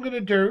 But what I'm going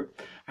to do,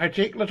 I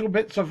take little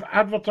bits of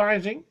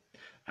advertising,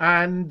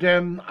 And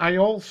I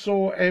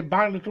also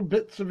buy little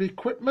bits of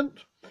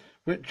equipment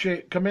which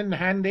come in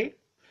handy,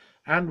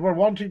 and we're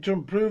wanting to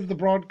improve the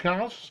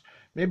broadcasts.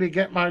 Maybe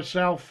get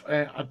myself,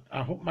 I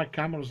hope my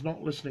camera's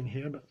not listening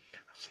here, but a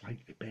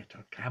slightly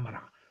better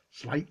camera.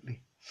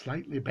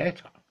 Slightly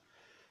better.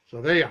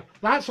 So there you are.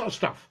 That sort of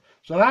stuff.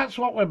 So that's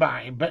what we're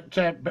buying.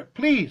 But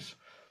please,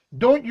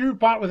 don't you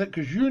part with it,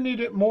 because you need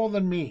it more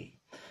than me.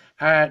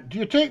 Do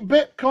you take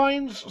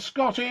bitcoins,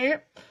 Scotty?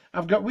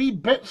 I've got wee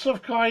bits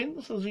of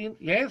coins.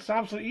 Yes,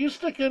 absolutely. You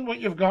stick in what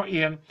you've got,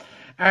 Ian.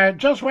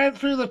 Just went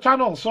through the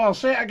tunnel, so I'll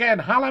say it again.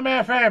 Hallam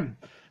FM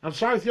and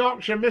South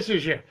Yorkshire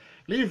misses you.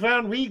 Lee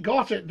Fern, we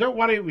got it. Don't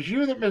worry, it was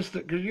you that missed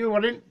it, because you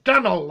were in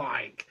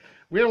tunnel-like.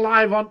 We're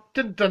live on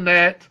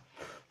Tinternet.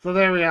 So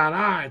there we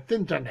are.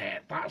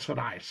 Tinternet. That's what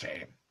I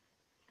say.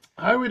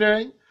 How are we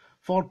doing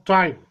for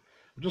time?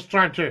 I'm just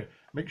trying to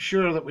make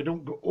sure that we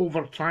don't go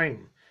over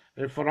time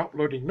for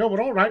uploading. No,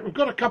 we're all right. We've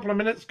got a couple of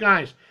minutes,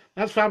 guys.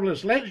 That's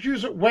fabulous. Let's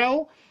use it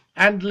well,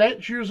 and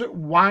let's use it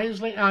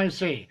wisely, I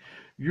say.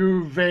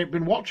 You've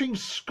been watching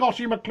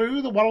Scottie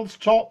McClue, the world's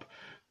top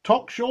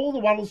talk show, the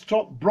world's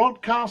top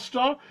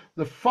broadcaster,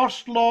 the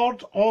First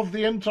Lord of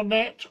the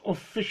Internet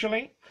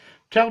officially.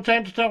 Tell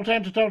 10 to tell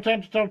 10 to tell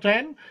 10 to tell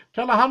 10.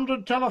 Tell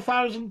 100, tell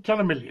 1,000, tell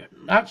 1,000,000.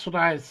 That's what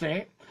I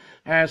say.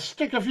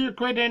 Stick a few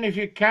quid in if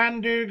you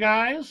can do,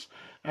 guys.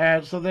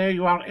 So there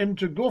you are,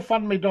 into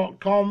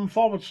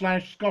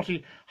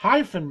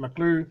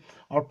gofundme.com/Scottie-McClue,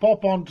 or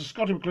pop on to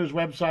Scottie McClue's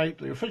website,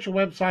 the official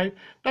website,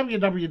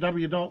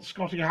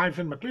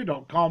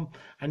 www.scottie-mcclue.com,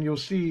 and you'll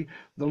see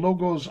the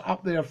logos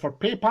up there for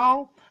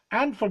PayPal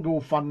and for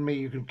GoFundMe.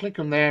 You can click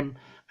on them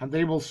and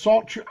they will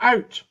sort you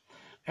out.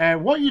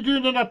 What are you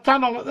doing in a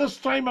tunnel at this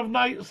time of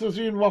night, says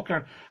Ian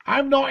Walker?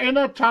 I'm not in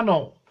a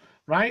tunnel,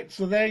 right?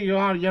 So there you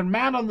are, your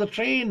man on the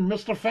train,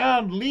 Mr.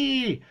 Fern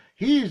Lee,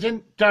 he's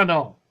in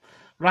tunnel.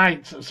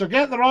 Right, so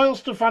get the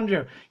Royals to fund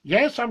you.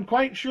 Yes, I'm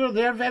quite sure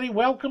they're very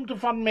welcome to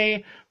fund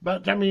me,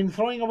 but I mean,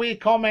 throwing away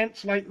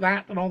comments like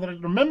that and all that.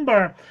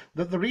 Remember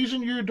that the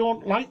reason you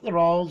don't like the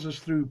Royals is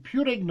through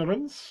pure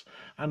ignorance,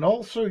 and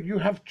also you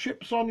have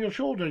chips on your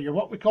shoulder. You're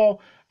what we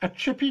call a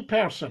chippy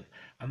person,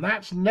 and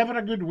that's never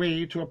a good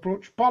way to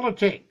approach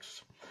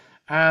politics.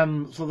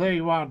 So there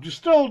you are. Do you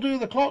still do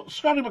the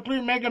Scottie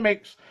McClue Mega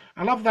Mix?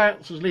 I love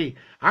that, says Lee.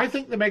 I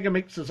think the Mega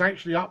Mix is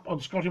actually up on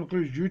Scottie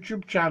McClue's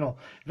YouTube channel.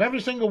 If every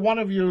single one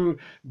of you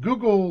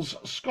Googles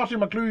Scottie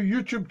McClue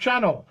YouTube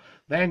channel,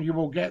 then you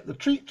will get the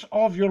treat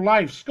of your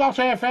life. Scott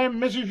FM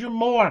misses you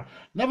more.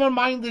 Never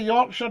mind the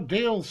Yorkshire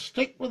Dales.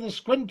 Stick with the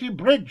Squinty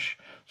Bridge,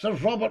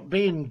 says Robert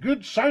Bain.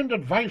 Good sound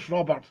advice,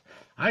 Robert.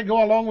 I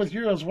go along with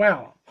you as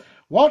well.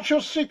 What's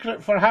your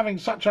secret for having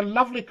such a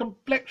lovely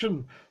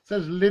complexion,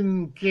 says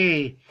Lynn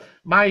Kay.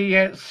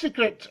 My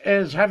secret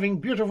is having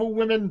beautiful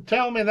women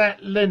tell me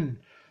that, Lynn.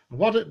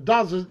 What it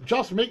does is it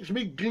just makes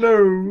me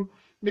glow.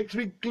 Makes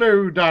me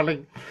glow,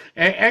 darling.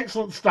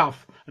 Excellent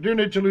stuff. I do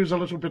need to lose a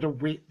little bit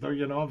of weight, though,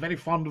 you know. I'm very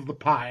fond of the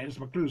pies,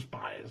 McClue's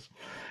pies.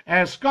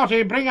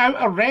 Scotty, bring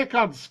out a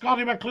record.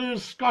 Scottie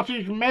McClue's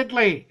Scottish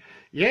Medley.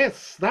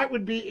 Yes, that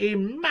would be a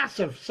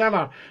massive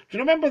seller. Do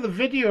you remember the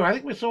video? I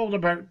think we sold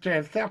about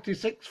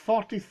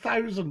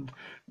 40,000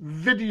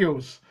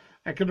 videos.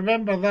 I can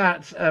remember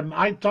that.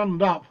 I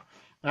turned up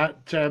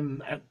at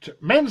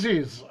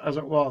Menzies, as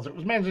it was. It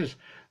was Menzies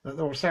that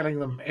they were selling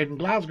them in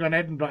Glasgow and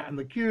Edinburgh, and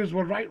the queues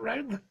were right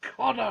round the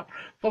corner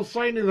for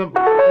signing them.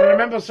 I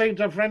remember saying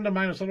to a friend of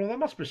mine, I said, well, there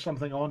must be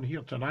something on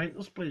here tonight.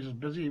 This place is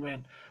busy. He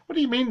went, what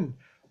do you mean?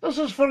 This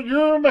is for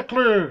you,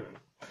 McClue.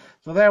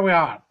 So there we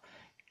are.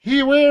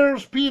 He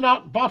wears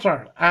peanut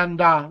butter and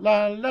la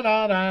la la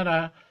la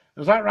la.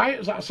 Is that right?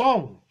 Is that a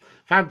song?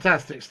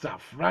 Fantastic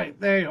stuff. Right,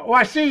 there you go. Oh,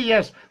 I see,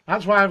 yes.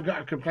 That's why I've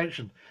got a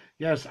complexion.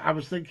 Yes, I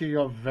was thinking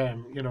of,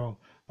 you know,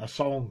 a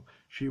song,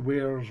 She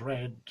Wears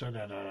Red.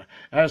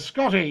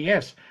 Scotty,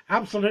 yes,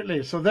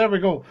 absolutely. So there we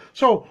go.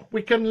 So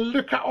we can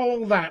look at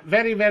all that.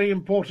 Very, very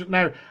important.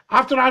 Now,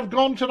 after I've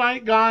gone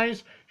tonight,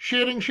 guys,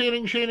 sharing.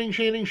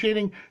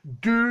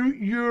 Do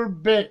your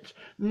bit.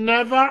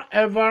 Never,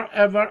 ever,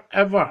 ever,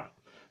 ever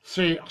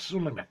say, it's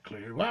only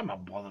McClue, what am I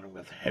bothering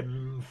with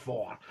him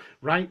for?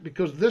 Right?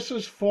 Because this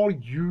is for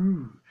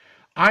you.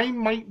 I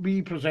might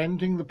be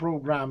presenting the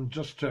programme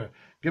just to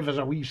give us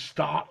a wee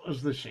start,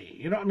 as they say.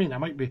 You know what I mean? I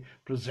might be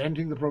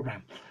presenting the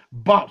programme.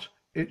 But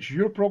it's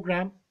your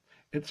programme.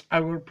 It's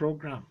our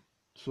programme.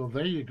 So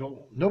there you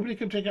go. Nobody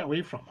can take it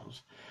away from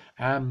us.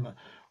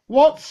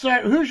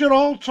 Who's your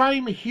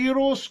all-time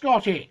hero,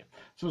 Scotty?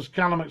 Says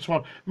Callum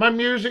McSwan. My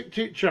music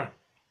teacher.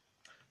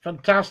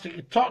 Fantastic.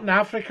 He taught in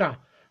Africa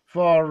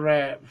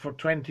for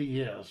 20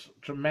 years.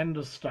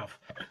 Tremendous stuff.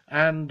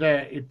 And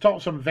he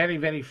taught some very,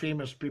 very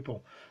famous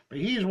people. But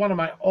he's one of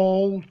my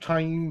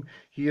all-time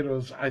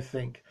heroes, I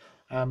think.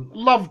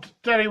 Loved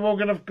Terry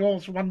Wogan, of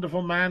course.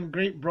 Wonderful man.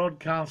 Great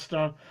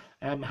broadcaster.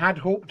 Had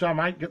hoped I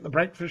might get the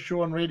breakfast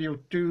show on Radio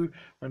 2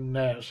 when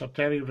Sir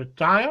Terry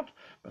retired.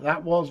 But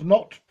that was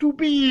not to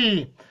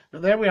be.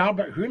 But there we are.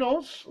 But who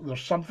knows?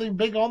 There's something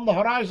big on the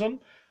horizon.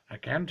 I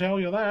can tell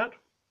you that.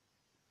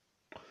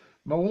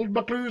 My old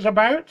McClue's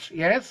about.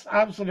 Yes,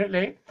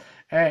 absolutely.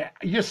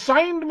 You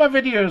signed my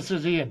videos,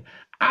 says Ian.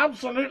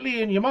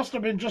 Absolutely, and you must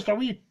have been just a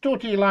wee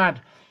toty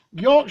lad.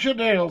 Yorkshire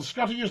Dales.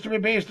 Scotty used to be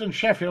based in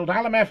Sheffield,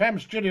 Hallam FM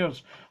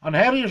Studios on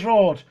Herries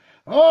Road.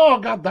 Oh,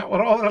 God, that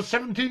were over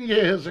 17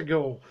 years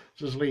ago,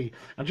 says Lee.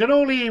 And you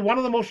know, Lee, one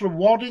of the most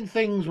rewarding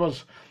things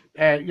was,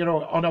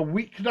 on a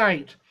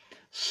weeknight,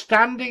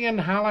 standing in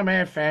Hallam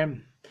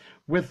FM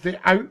with the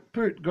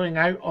output going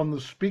out on the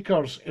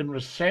speakers in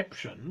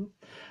reception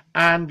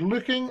and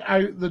looking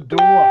out the door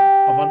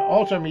of an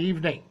autumn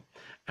evening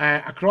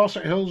across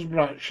at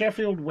Hillsborough,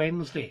 Sheffield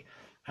Wednesday,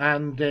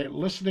 and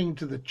listening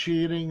to the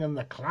cheering and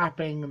the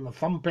clapping and the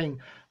thumping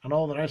and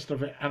all the rest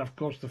of it, and of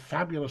course the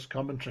fabulous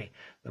commentary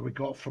that we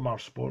got from our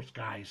sports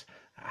guys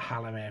at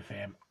Hallam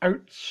FM.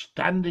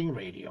 Outstanding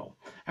radio.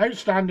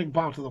 Outstanding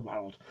part of the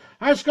world.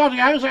 Hi Scotty,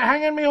 how's it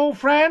hanging, me old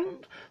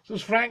friend?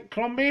 Says Frank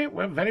Crombie.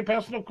 Well, very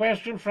personal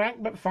question,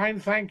 Frank, but fine,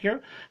 thank you.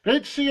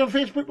 Great to see you on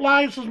Facebook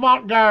Live, says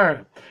Mark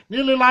Gower.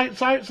 Nearly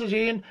lights out, says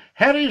Ian.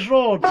 Herries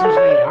Road, says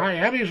Lee. Aye,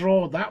 Herries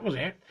Road, that was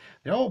it.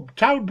 The old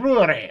Town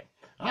Brewery.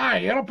 Aye,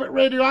 you're up at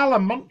Radio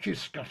Allen, Munchy,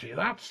 Scotty,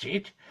 that's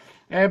it.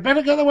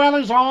 Better get the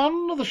wellies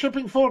on. The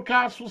shipping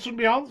forecast will soon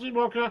be on.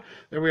 Walker.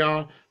 There we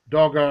are.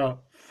 Dogger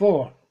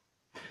 4.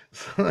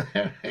 So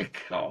there we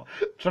go.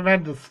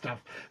 Tremendous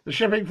stuff. The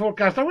shipping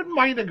forecast. I wouldn't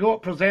mind a go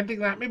at presenting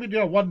that. Maybe do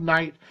a one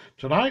night.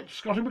 Tonight,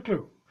 Scottie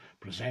McClue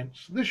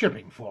presents the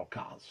shipping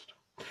forecast.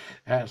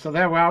 So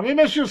there we are. We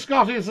miss you,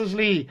 Scotty, says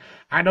Lee.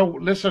 I know,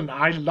 listen,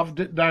 I loved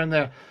it down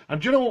there.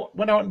 And you know,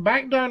 when I went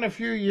back down a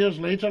few years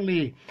later,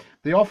 Lee,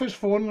 the office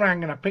phone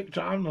rang and I picked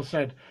it up and I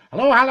said,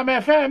 hello, Hallam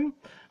FM.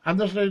 And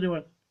this lady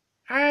went,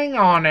 hang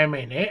on a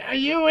minute, are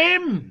you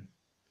him?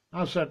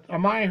 I said,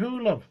 am I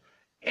who, love?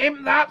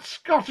 Him, that's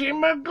Scottie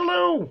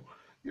McClue.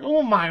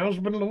 Oh, my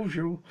husband loves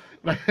you.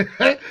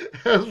 It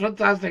was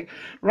fantastic.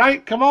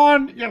 Right, come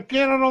on, your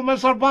carer will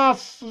miss her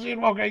bus, says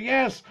Ian Walker.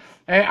 Yes.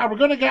 Are we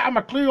going to get a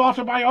McClue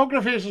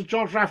autobiography, says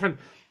George Raffin.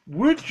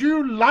 Would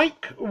you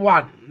like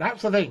one?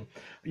 That's the thing.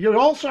 You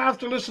also have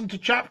to listen to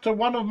chapter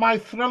 1 of my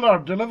thriller,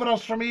 Deliver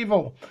Us from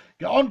Evil.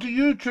 Get onto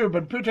YouTube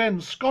and put in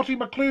Scottie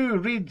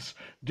McClue reads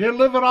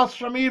Deliver Us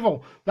from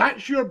Evil.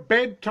 That's your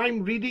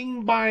bedtime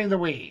reading, by the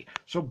way.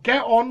 So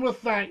get on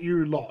with that,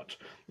 you lot.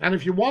 And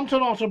if you want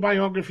an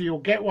autobiography, you'll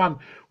get one.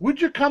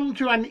 Would you come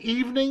to an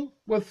evening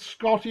with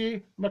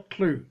Scottie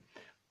McClue?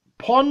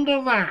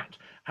 Ponder that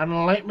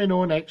and let me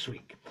know next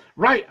week.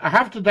 Right, I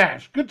have to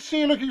dash. Good to see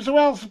you looking so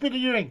well, says Peter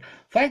Ewing.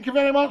 Thank you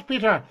very much,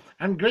 Peter.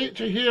 And great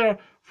to hear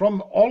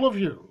from all of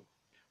you.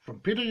 From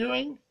Peter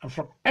Ewing and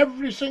from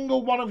every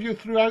single one of you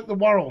throughout the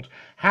world.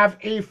 Have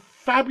a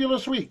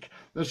fabulous week.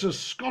 This is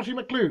Scottie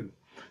McClue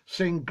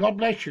saying God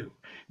bless you.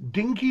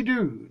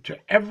 Dinky-Doo to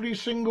every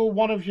single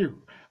one of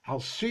you. I'll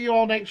see you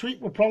all next week.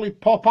 We'll probably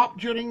pop up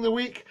during the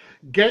week.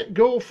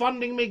 Go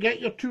funding me.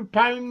 Get your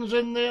 £2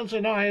 in there. So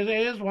no, it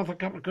is worth a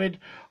couple of quid.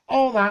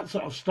 All that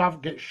sort of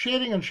stuff. Get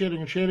sharing and sharing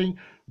and sharing.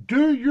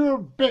 Do your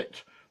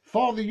bit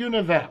for the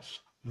universe.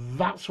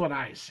 That's what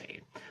I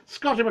say.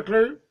 Scottie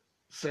McClue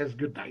says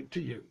good night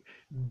to you.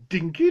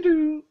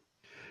 Dinky-Doo.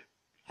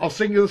 I'll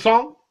sing you the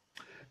song.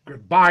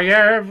 Goodbye,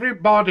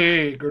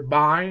 everybody.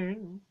 Goodbye.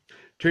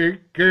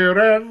 Take care,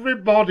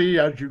 everybody,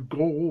 as you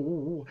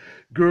go.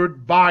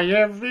 Goodbye,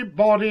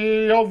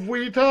 everybody. Auf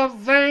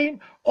Wiedersehen.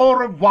 Au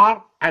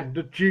revoir and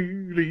a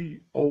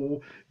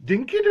cheerio.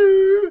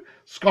 Dinky-Doo.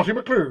 Scottie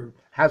McClue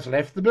has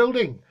left the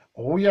building.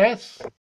 Oh, yes.